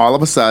all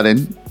of a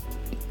sudden,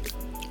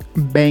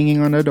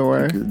 banging on the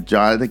door.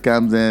 Jonathan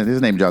comes in. His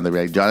name is Jonathan,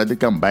 right? Jonathan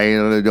comes banging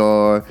on the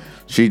door.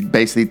 She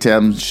basically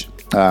tells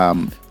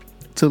him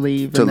to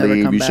leave.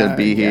 You shouldn't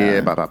be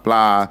here. Blah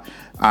blah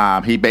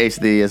blah. He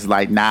basically is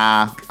like,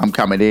 nah, I'm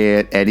coming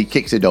in, and he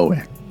kicks the door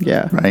in.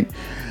 Yeah. Right.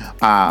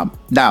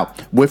 Now,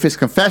 with his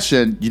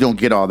confession, you don't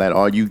get all that.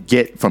 All you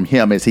get from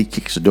him is he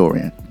kicks the door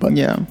in. But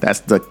that's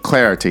the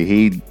clarity.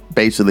 He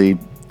basically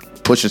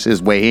pushes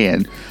his way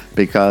in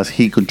because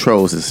he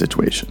controls the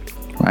situation.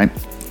 Right.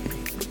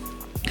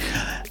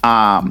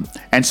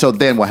 And so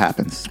then what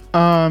happens?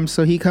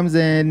 So he comes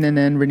in and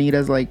then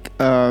Renita's like,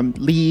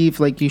 leave,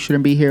 like you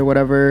shouldn't be here,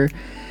 whatever.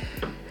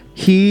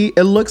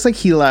 It looks like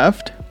he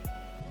left,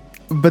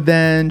 but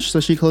then so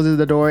she closes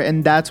the door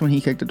and that's when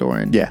he kicked the door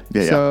in. Yeah.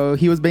 So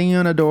he was banging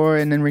on the door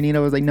and then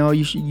Renita was like, no,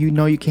 you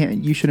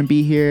shouldn't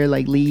be here,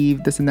 like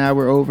leave, this and that,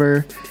 we're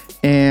over.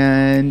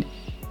 And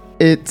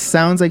it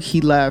sounds like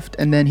he left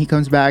and then he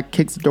comes back,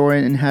 kicks the door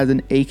in and has an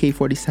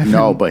AK-47.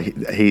 No, but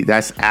he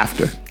that's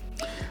after.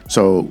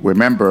 So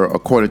remember,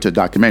 according to the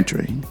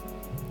documentary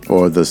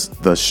or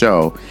the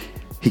show,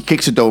 He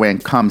kicks the door in,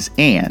 comes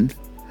in,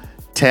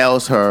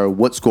 tells her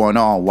what's going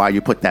on, why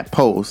you put that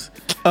post.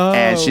 Oh.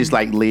 And she's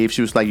like, leave.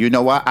 She was like, you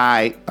know what?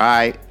 I'm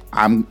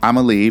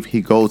gonna leave.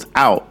 He goes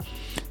out.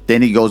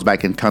 Then he goes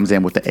back and comes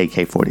in with the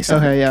AK-47.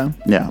 Okay, yeah.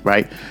 Yeah,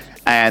 right.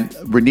 And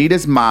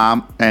Renita's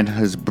mom and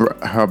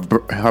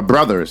her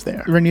brother is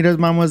there. Renita's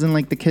mom was in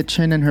like the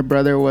kitchen, and her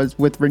brother was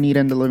with Renita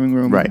in the living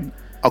room. Right.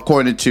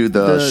 According to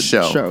the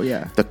show.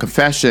 Yeah. The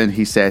confession,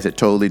 he says it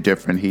totally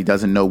different. He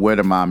doesn't know where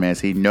the mom is.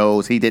 He didn't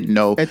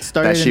know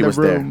that she was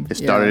there. It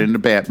started in the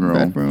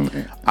bedroom.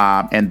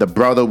 And the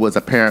brother was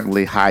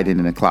apparently hiding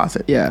in the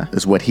closet. Yeah.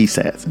 Is what he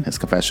says in his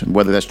confession.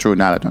 Whether that's true or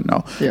not, I don't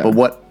know. Yeah.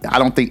 But I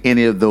don't think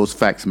any of those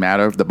facts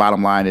matter. The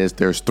bottom line is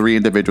there's 3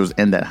 individuals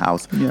in that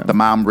house. Yeah. The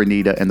mom,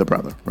 Renita, and the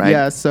brother, right?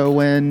 Yeah, so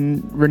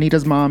when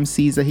Renita's mom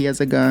sees that he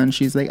has a gun,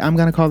 she's like, I'm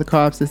gonna call the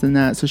cops, this and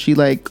that. So she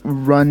like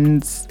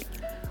runs,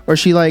 or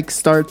she like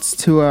starts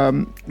to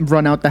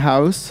run out the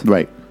house.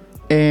 Right.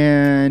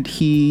 And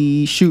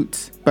he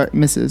shoots, but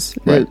misses.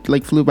 Right. It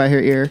like flew by her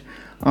ear.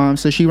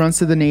 So she runs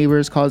to the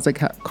neighbors, calls the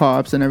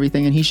cops and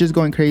everything, and he's just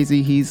going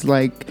crazy. He's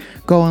like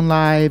going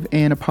live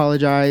and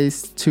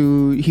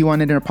he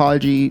wanted an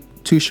apology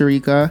to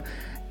Sharika.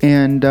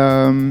 And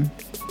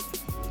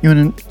you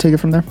want to take it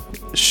from there?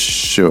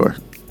 Sure.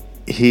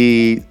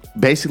 He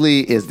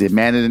basically is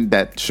demanding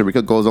that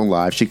Sharika goes on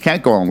live. She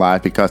can't go on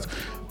live because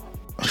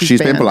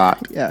she's been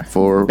blocked. Yeah.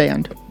 For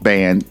banned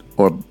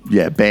for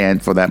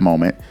that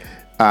moment.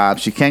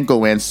 She can't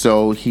go in,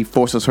 so he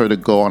forces her to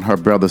go on her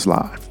brother's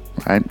live,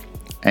 right?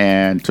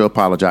 And to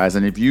apologize.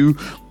 And if you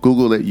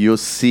Google it, you'll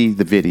see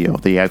the video,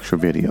 the actual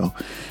video.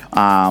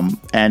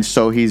 And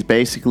so he's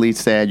basically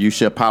said, you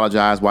should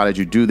apologize. Why did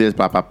you do this?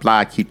 Blah, blah, blah.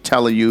 I keep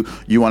telling you,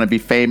 you want to be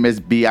famous,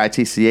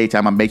 BITCH.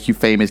 I'm going to make you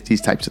famous, these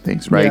types of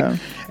things, right? Yeah.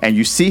 And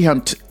you see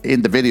him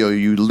in the video,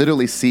 you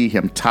literally see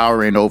him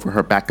towering over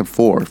her back and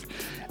forth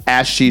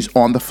as she's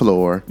on the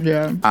floor,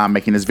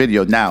 making this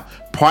video. Now,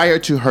 prior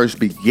to her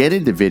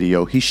beginning the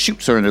video, he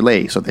shoots her in the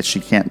leg so that she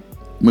can't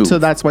move. So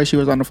that's why she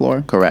was on the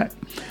floor. Correct.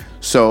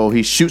 So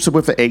he shoots her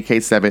with the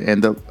AK-7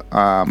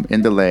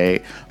 in the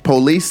leg.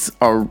 Police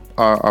are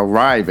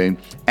arriving,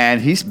 and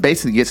he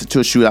basically gets into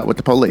a shootout with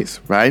the police,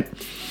 right?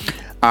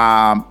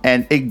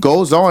 And it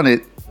goes on,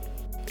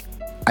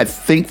 I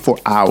think, for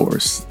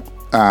hours.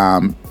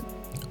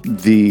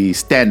 The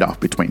standoff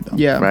between them,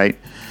 right?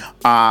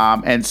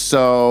 And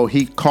so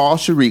he called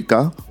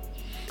Sharika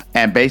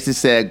and basically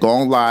said, go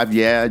on live.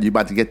 Yeah, you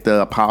about to get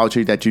the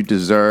apology that you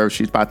deserve.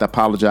 She's about to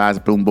apologize.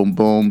 Boom, boom,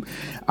 boom.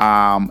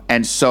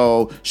 And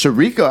so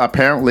Sharika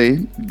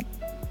apparently,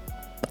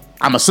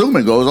 I'm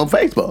assuming, goes on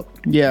Facebook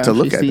to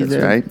look at this,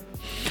 right?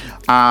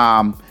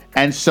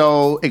 And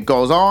so it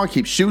goes on,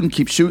 keep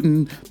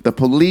shooting. The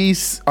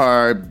police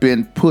are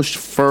being pushed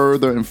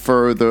further and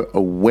further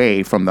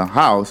away from the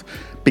house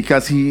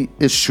because he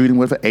is shooting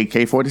with an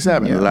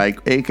AK-47. Yeah. Like,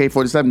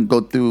 AK-47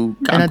 go through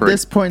concrete. And at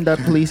this point, the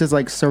police is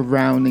like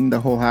surrounding the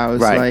whole house.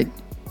 Right.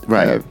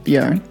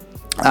 Yeah.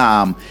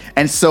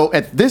 And so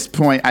at this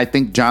point, I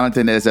think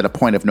Jonathan is at a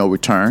point of no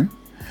return.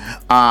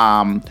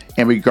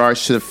 In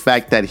regards to the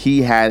fact that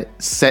he had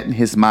set in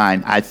his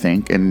mind, I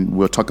think, and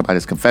we'll talk about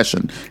his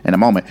confession in a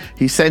moment,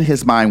 he set in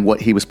his mind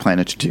what he was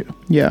planning to do.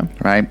 Yeah.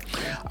 Right?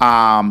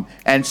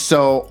 And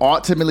so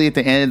ultimately at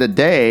the end of the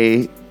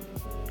day,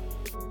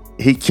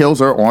 he kills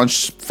her on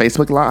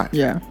Facebook Live.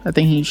 Yeah. I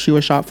think she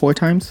was shot 4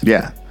 times.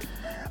 Yeah.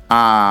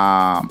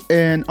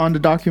 And on the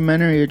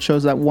documentary, it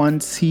shows that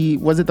once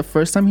was it the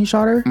first time he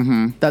shot her?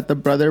 Mm-hmm. That the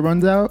brother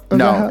runs out?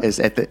 No, it's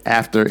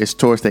it's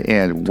towards the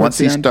end. Once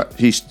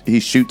he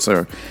shoots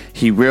her,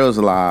 he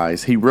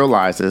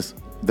realizes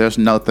there's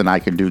nothing I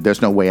can do.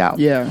 There's no way out.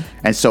 Yeah.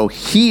 And so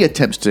he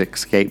attempts to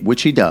escape,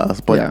 which he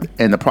does. But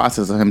in the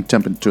process of him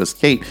attempting to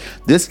escape,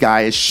 this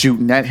guy is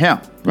shooting at him,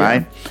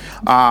 right?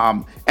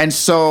 Yeah. And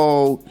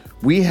so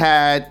we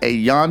had a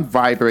young,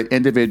 vibrant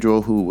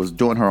individual who was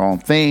doing her own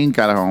thing,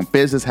 got her own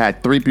business,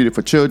 had 3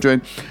 beautiful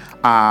children,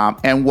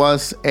 and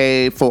was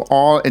for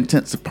all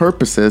intents and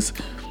purposes,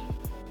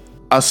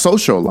 a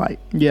socialite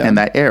in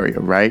that area,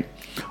 right?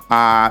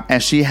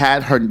 And she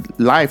had her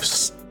life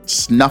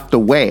snuffed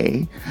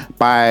away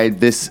by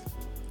this,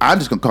 I'm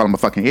just going to call him a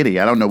fucking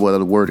idiot. I don't know what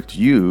other word to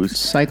use.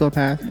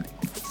 Psychopath.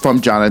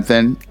 From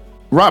Jonathan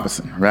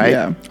Robinson, right?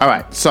 Yeah. All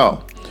right,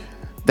 so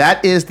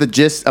that is the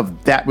gist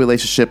of that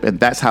relationship,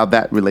 and that's how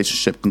that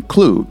relationship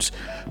concludes.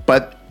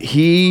 But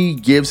he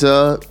gives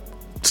a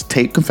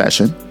tape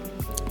confession,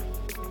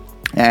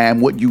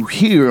 and what you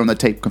hear on the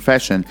tape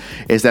confession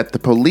is that the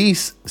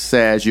police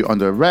says you're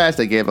under arrest.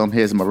 They gave him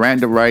his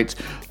Miranda rights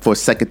for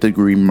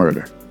 2nd-degree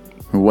murder.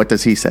 What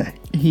does he say?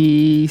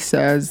 He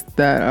says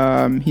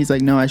that he's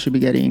like, no, I should be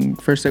getting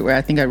first-degree.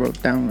 I think I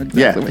wrote down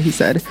exactly what he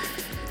said.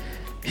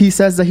 He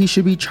says that he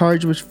should be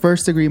charged with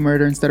 1st-degree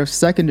murder instead of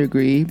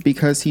 2nd-degree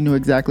because he knew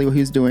exactly what he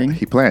was doing.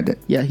 He planned it.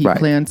 Yeah, he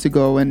planned to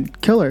go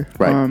and kill her.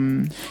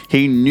 Right.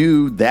 He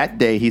knew that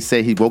day. He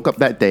said he woke up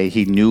that day.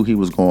 He knew he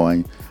was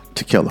going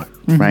to kill her.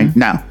 Mm-hmm. Right.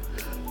 Now,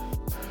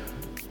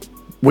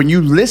 when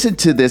you listen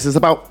to this, it's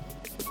about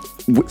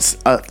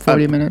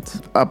 40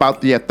 minutes.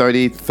 About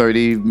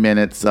 30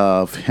 minutes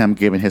of him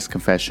giving his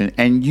confession,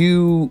 and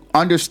you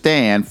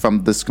understand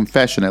from this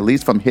confession, at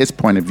least from his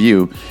point of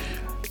view,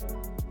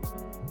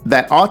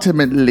 that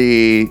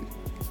ultimately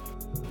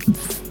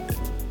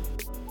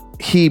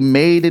he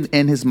made it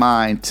in his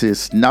mind to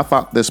snuff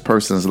out this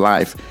person's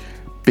life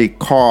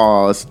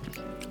because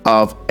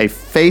of a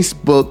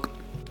Facebook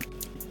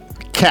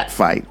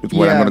catfight, is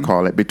what I'm going to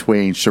call it,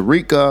 between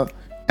Sharika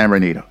and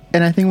Renita.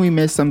 And I think we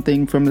missed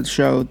something from the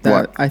show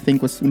that I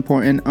think was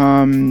important.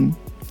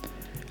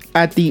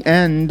 At the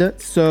end,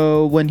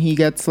 so when he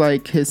gets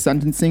like his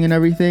sentencing and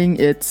everything,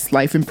 it's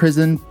life in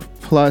prison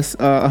plus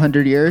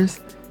 100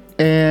 years.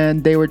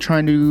 And they were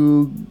trying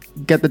to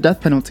get the death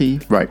penalty.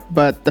 Right.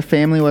 But the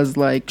family was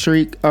like,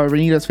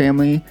 Renita's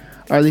family,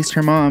 or at least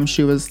her mom,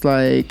 she was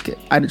like,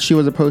 she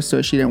was opposed to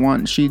it. She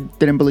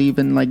didn't believe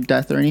in like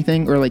death or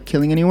anything or like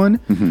killing anyone.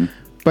 Mm-hmm.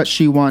 But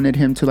she wanted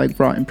him to like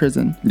rot in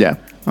prison. Yeah.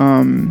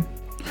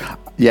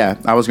 Yeah,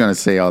 I was going to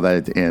say all that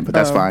at the end, but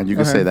that's fine. You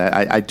can say that.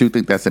 I do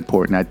think that's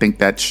important. I think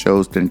that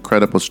shows the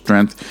incredible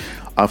strength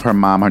of her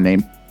mom. Her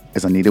name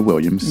is Anita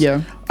Williams.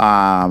 Yeah.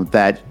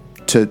 That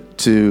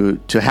to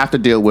have to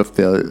deal with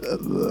the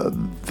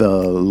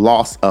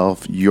loss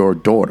of your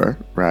daughter,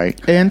 right?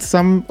 And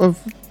some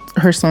of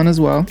her son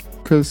as well,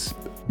 because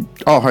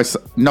her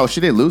son, no,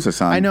 she didn't lose her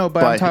son. I know,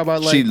 but I'm talking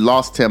about like she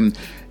lost him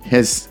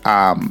his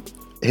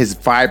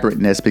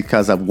vibrantness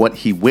because of what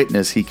he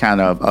witnessed. He kind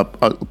of,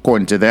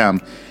 according to them,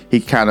 he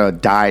kind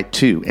of died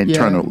too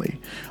internally,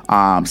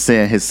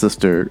 seeing his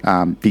sister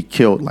be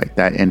killed like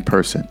that in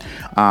person,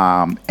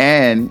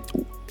 and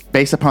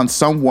based upon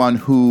someone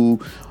who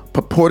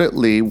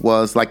purportedly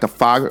was like a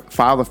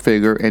father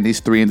figure in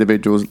these three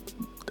individuals,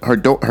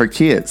 her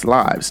kids'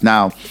 lives.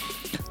 Now,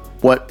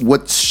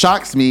 what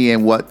shocks me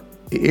and what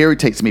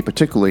irritates me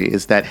particularly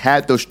is that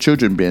had those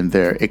children been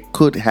there, it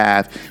could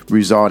have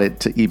resulted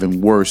to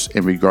even worse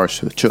in regards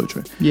to the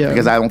children. Yeah.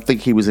 Because I don't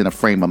think he was in a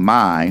frame of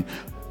mind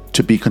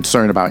to be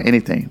concerned about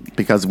anything.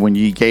 Because when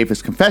he gave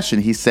his confession,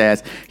 he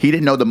says he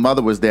didn't know the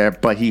mother was there,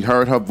 but he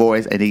heard her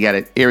voice and he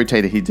got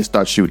irritated. He just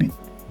started shooting.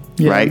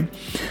 Yeah. Right?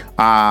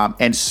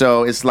 And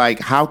so it's like,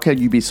 how can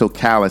you be so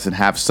callous and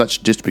have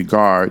such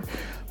disregard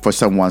for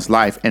someone's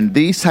life? And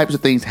these types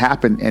of things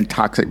happen in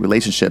toxic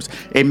relationships.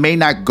 It may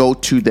not go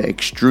to the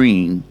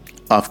extreme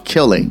of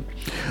killing,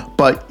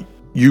 but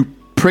you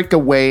prick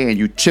away and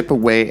you chip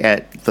away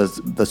at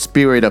the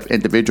spirit of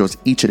individuals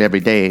each and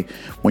every day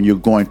when you're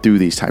going through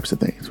these types of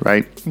things,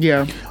 right?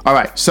 Yeah. All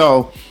right.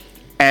 So,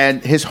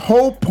 and his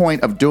whole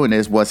point of doing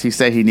this was he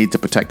said he needed to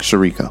protect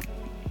Sharika.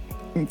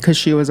 Because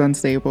she was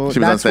unstable.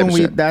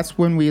 That's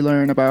when we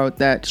learn about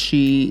that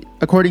she,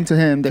 according to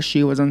him, that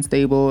she was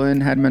unstable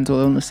and had mental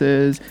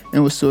illnesses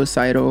and was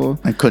suicidal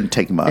and couldn't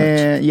take much.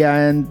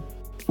 And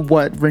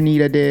what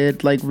Renita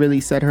did like really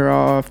set her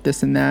off,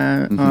 this and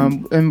that.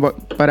 Mm-hmm.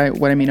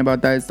 What I mean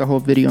about that is the whole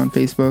video on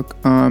Facebook.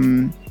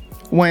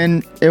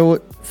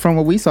 From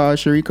what we saw,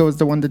 Sharika was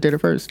the one that did it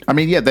first. I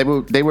mean, yeah, they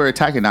were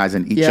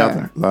antagonizing each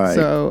other. Like,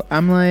 so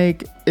I'm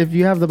like, if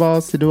you have the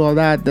balls to do all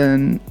that,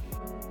 then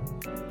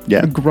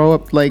grow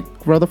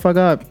the fuck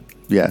up.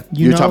 Yeah.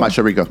 You're talking about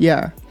Sharika.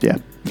 Yeah. Yeah.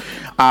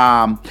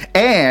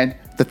 And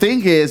the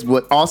thing is,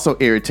 what also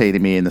irritated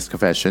me in this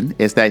confession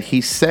is that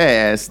he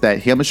says that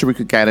him and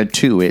Sharika got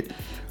into it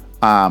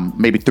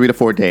maybe 3 to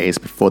 4 days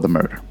before the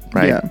murder,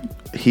 right? Yeah.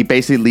 He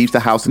basically leaves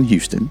the house in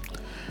Houston.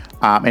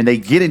 And they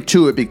get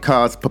into it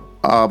because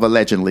of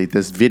allegedly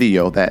this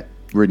video that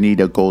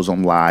Renita goes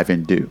on live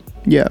and do.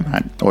 Yeah.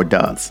 Right? Or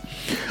does.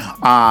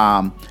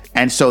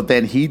 And so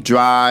then he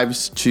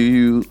drives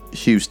to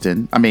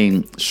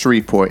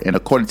Shreveport, and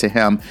according to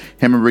him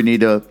and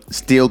Renita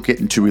still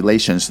get into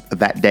relations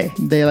that day.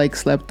 They like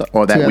slept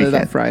or that weekend,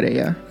 that Friday,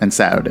 yeah, and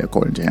Saturday,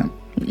 according to him.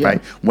 Yeah.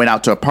 Right, went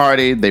out to a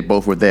party. They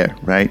both were there,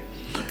 right?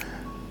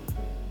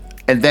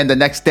 And then the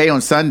next day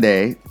on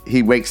Sunday,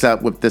 he wakes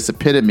up with this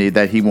epitome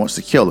that he wants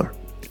to kill her,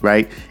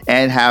 right,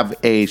 and have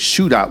a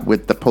shootout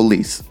with the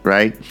police,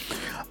 right?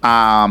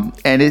 And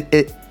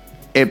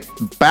it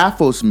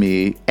baffles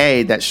me,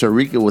 that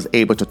Sharika was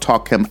able to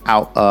talk him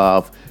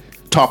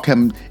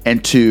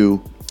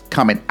into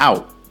coming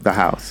out the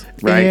house,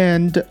 right?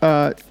 And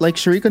like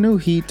Sharika knew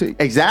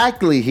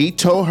exactly. He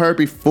told her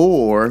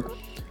before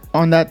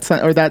on that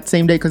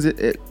same day, because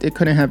it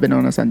couldn't have been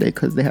on a Sunday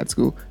because they had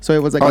school, so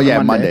it was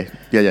like Monday.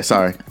 Yeah,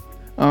 sorry.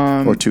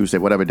 Or Tuesday,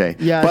 whatever day.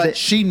 Yeah, but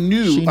she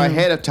knew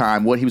ahead of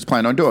time what he was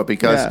planning on doing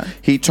because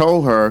he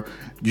told her,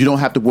 you don't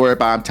have to worry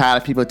about, I'm tired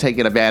of people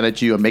taking advantage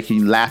of you and making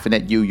you laughing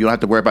at you. You don't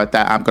have to worry about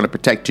that. I'm going to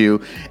protect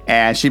you.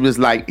 And she was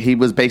like, he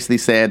was basically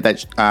saying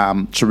that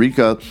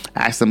Sharika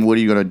asked him, what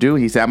are you going to do?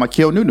 He said, I'm going to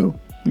kill Nunu.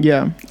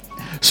 Yeah.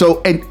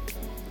 So, and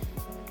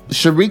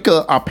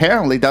Sharika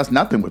apparently does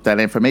nothing with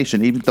that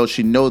information, even though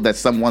she knows that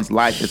someone's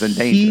life is in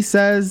danger. He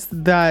says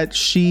that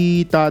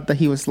she thought that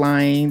he was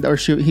lying or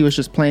he was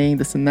just playing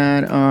this and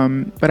that.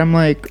 But I'm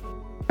like,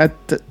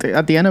 at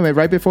the end of it,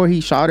 right before he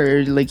shot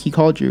her, like he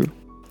called you.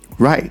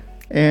 Right.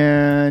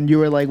 And you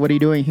were like, what are you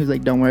doing? He was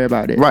like, don't worry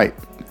about it. Right.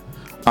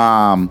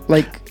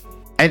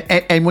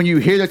 And when you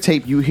hear the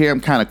tape, you hear him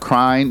kind of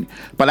crying,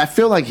 but I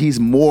feel like he's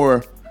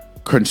more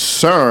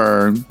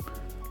concerned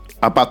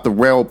about the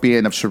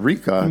well-being of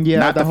Sharika,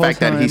 not the fact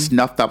that he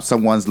snuffed up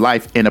someone's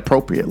life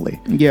inappropriately.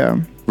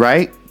 Yeah.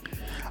 Right?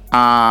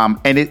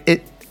 And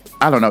it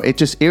I don't know, it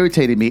just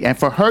irritated me. And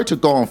for her to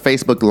go on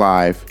Facebook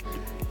Live,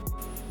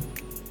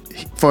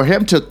 for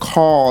him to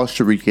call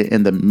Sharika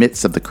in the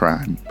midst of the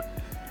crime,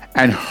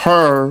 and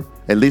her,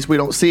 at least we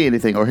don't see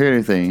anything or hear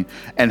anything,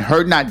 and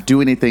her not do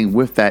anything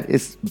with that,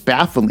 it's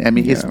baffling. I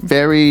mean, it's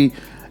very,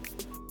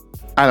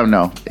 I don't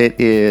know, it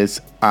is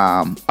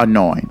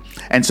annoying.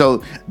 And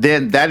so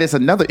then that is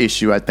another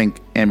issue, I think,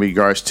 in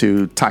regards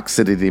to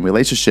toxicity in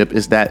relationship,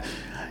 is that,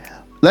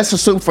 let's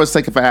assume for the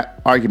sake of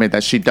argument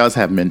that she does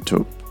have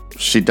mental,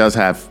 she does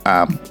have,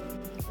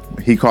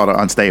 he called her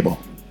unstable.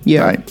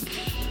 Yeah. Right?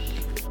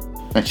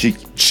 And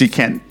she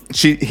can't,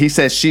 he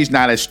says she's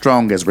not as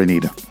strong as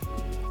Renita.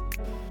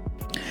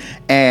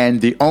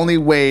 And the only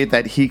way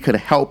that he could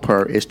help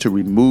her is to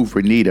remove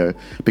Renita,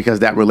 because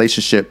that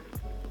relationship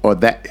or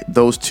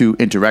those two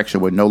interaction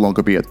would no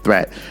longer be a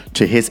threat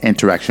to his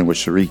interaction with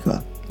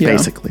Sharika,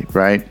 basically,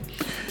 right?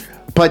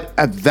 But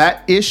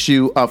that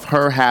issue of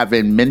her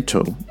having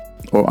mental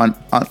or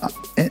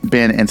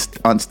being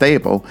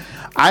unstable,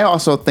 I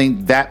also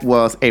think that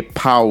was a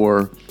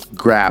power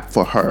grab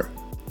for her,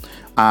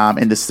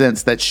 in the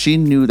sense that she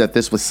knew that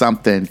this was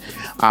something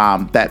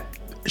that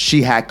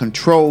she had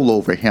control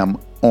over him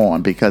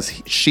on,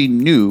 because she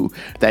knew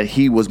that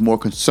he was more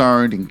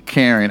concerned and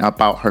caring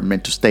about her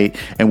mental state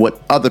and what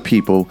other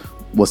people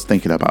was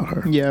thinking about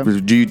her. Yeah.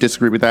 Do you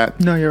disagree with that?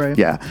 No, you're right.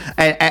 Yeah.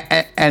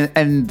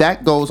 And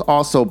that goes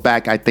also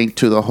back, I think,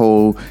 to the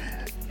whole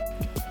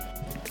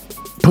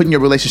putting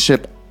your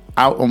relationship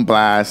out on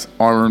blast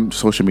on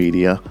social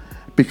media,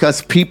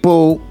 because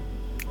people,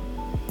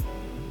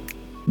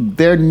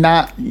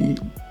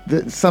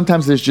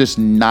 sometimes it's just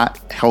not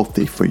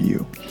healthy for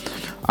you.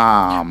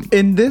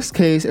 In this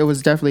case, it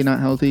was definitely not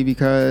healthy,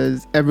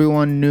 because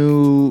everyone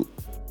knew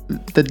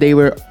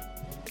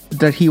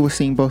that he was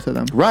seeing both of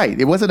them. Right.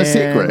 It wasn't a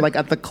secret. Like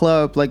at the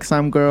club, like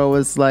some girl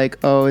was like,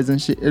 "Oh, isn't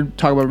she?"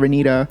 Talk about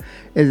Renita.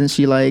 Isn't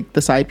she like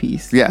the side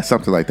piece? Yeah,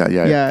 something like that.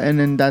 Yeah. Yeah, and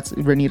then that's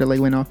Renita like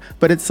went off.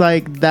 But it's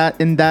like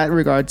that in that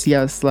regards,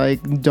 yes.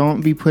 Like,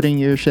 don't be putting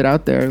your shit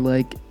out there.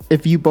 Like,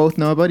 if you both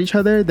know about each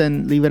other,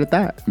 then leave it at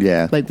that.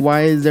 Yeah. Like,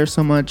 why is there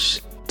so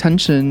much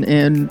tension?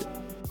 And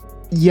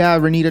yeah,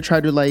 Renita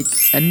tried to like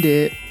end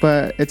it,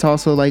 but it's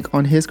also like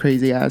on his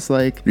crazy ass.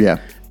 Like, yeah,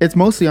 it's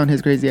mostly on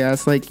his crazy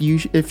ass. Like,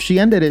 if she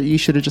ended it, you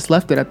should have just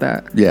left it at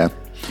that. Yeah.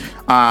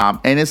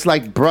 And it's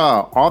like,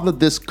 bruh, all of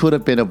this could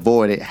have been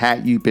avoided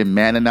had you been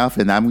man enough.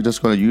 And I'm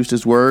just going to use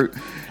this word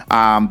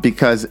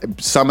because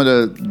some of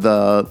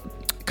the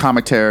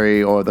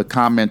commentary or the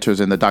commenters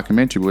in the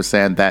documentary were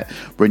saying that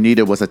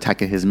Renita was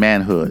attacking his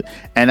manhood.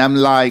 And I'm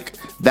like,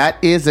 that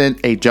isn't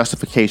a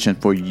justification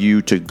for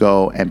you to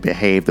go and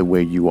behave the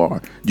way you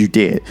are. You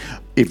did.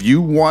 If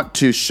you want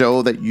to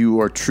show that you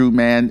are a true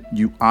man,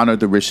 you honor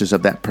the wishes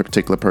of that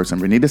particular person.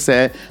 Renita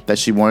said that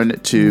she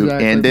wanted to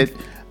end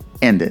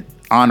it.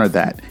 Honor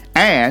that.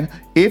 And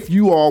if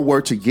you all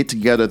were to get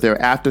together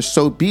thereafter,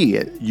 so be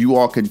it. You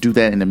all can do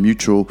that in a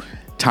mutual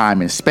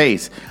time and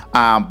space.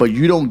 But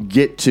you don't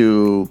get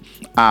to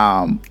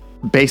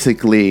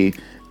basically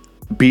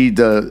be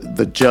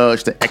the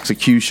judge, the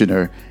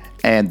executioner,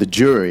 and the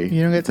jury.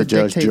 You don't get to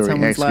judge, dictate jury,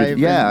 someone's life.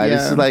 Yeah,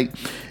 it's like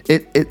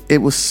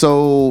it was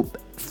so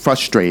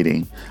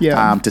frustrating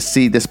to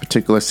see this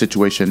particular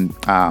situation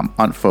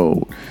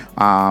unfold.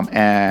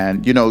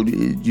 And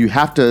you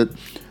have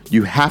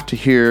to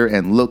hear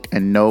and look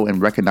and know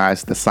and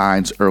recognize the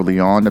signs early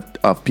on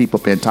of people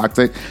being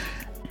toxic.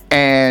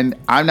 And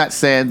I'm not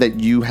saying that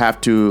you have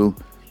to,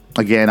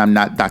 again, I'm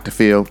not Dr.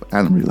 Phil.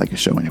 I don't really like your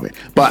show anyway.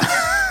 But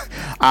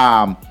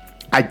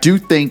I do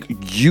think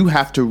you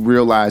have to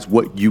realize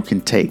what you can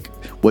take,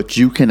 what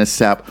you can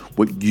accept,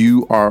 what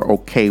you are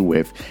okay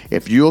with.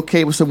 If you're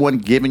okay with someone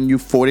giving you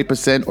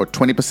 40% or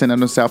 20% of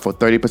themselves or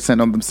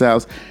 30% of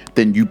themselves,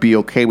 then you be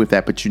okay with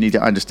that. But you need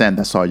to understand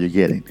that's all you're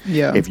getting.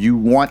 Yeah. If you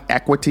want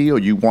equity or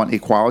you want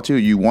equality or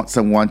you want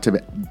someone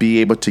to be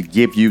able to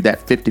give you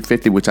that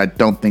 50-50, which I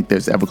don't think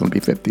there's ever going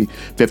to be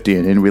 50-50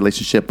 in any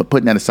relationship, but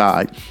putting that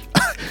aside,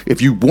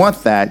 if you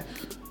want that,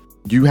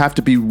 you have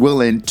to be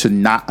willing to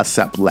not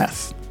accept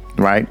less.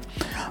 Right.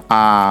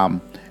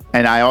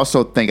 And I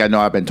also think, I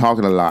know I've been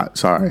talking a lot.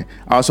 Sorry.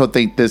 I also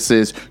think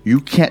you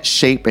can't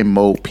shape and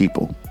mold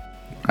people.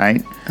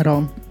 Right. At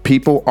all.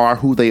 People are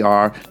who they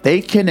are.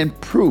 They can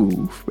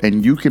improve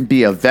and you can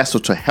be a vessel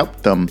to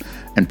help them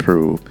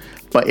improve.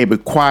 But it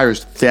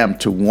requires them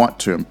to want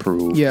to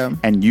improve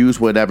and use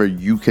whatever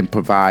you can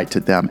provide to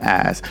them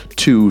as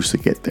tools to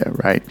get there,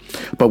 right?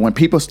 But when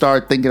people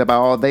start thinking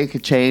about, oh, they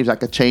could change, I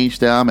could change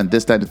them, and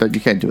this, that, and that,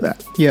 you can't do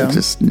that. Yeah. It's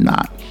just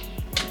not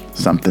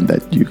something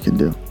that you can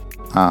do.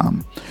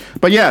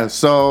 But yeah,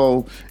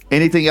 so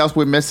anything else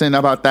we're missing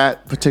about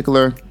that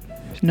particular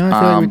No, I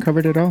feel like we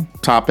covered it all.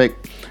 Topic.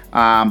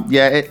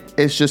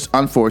 It's just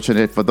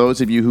unfortunate. For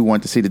those of you who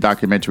want to see the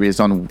documentary, it's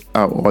on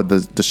or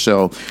the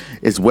show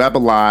is Web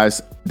Alive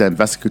the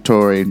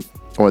investigatory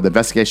or the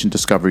Investigation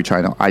Discovery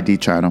channel, ID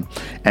channel,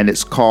 and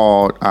it's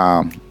called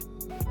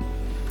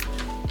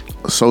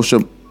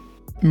Social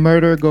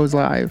Murder Goes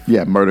Live.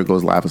 Yeah, Murder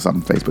Goes Live or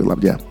something. Facebook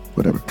Live. Yeah,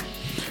 whatever.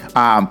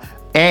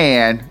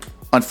 And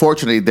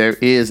unfortunately, there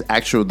is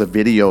the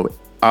video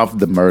of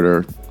the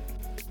murder.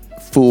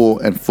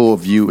 Full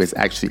view is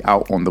actually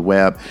out on the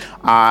web.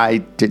 I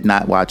did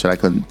not watch it. I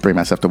couldn't bring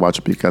myself to watch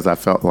it because I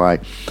felt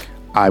like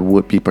I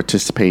would be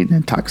participating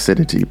in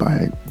toxicity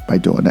by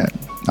doing that.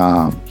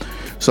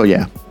 So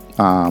yeah.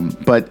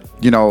 But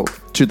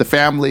to the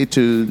family,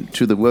 to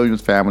the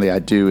Williams family, I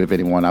do. If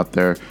anyone out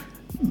there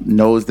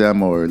knows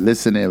them or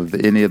listening, if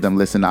any of them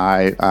listen,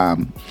 I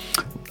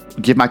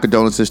give my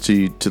condolences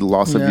to the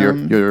loss of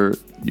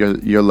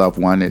your loved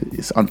one.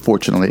 It's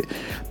unfortunate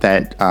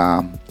that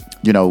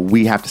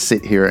we have to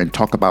sit here and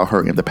talk about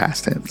her in the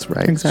past tense,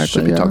 right?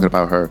 Exactly. Should be talking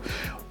about her,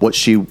 what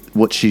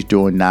she's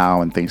doing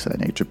now, and things of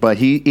that nature. But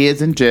he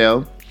is in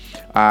jail,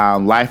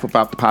 life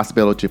without the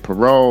possibility of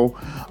parole,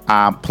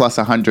 plus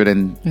 100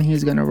 and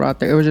he's gonna rot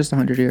there. It was just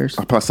 100 years.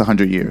 Plus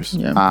 100 years.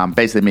 Yeah.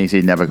 Basically means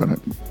he's never gonna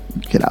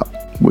get out,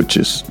 which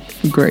is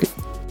great.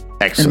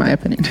 Excellent. In my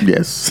opinion.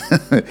 Yes.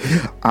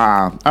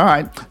 All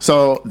right.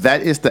 So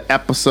that is the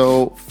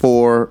episode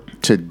for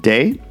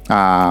today.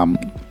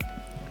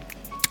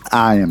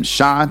 I am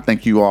Sean.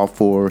 Thank you all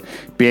for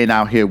being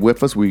out here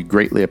with us. We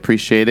greatly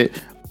appreciate it.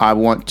 I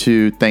want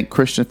to thank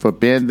Christian for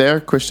being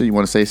there. Christian, you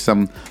want to say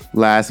some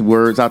last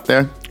words out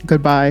there?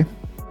 Goodbye.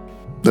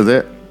 That's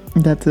it?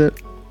 That's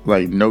it.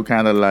 Like no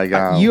kind of like...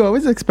 you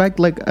always expect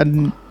like a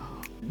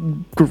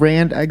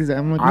grand exit.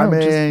 I'm like,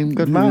 no, just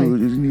goodbye. You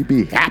need to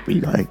be happy.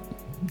 Like,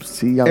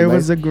 see y'all It later.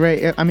 was a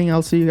great...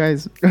 I'll see you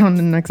guys on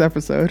the next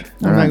episode.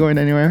 I'm not going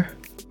anywhere.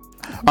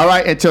 All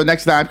right, until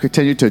next time,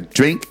 continue to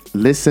drink,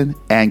 listen,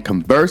 and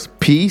converse.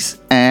 Peace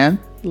and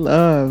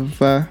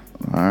love. All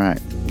right.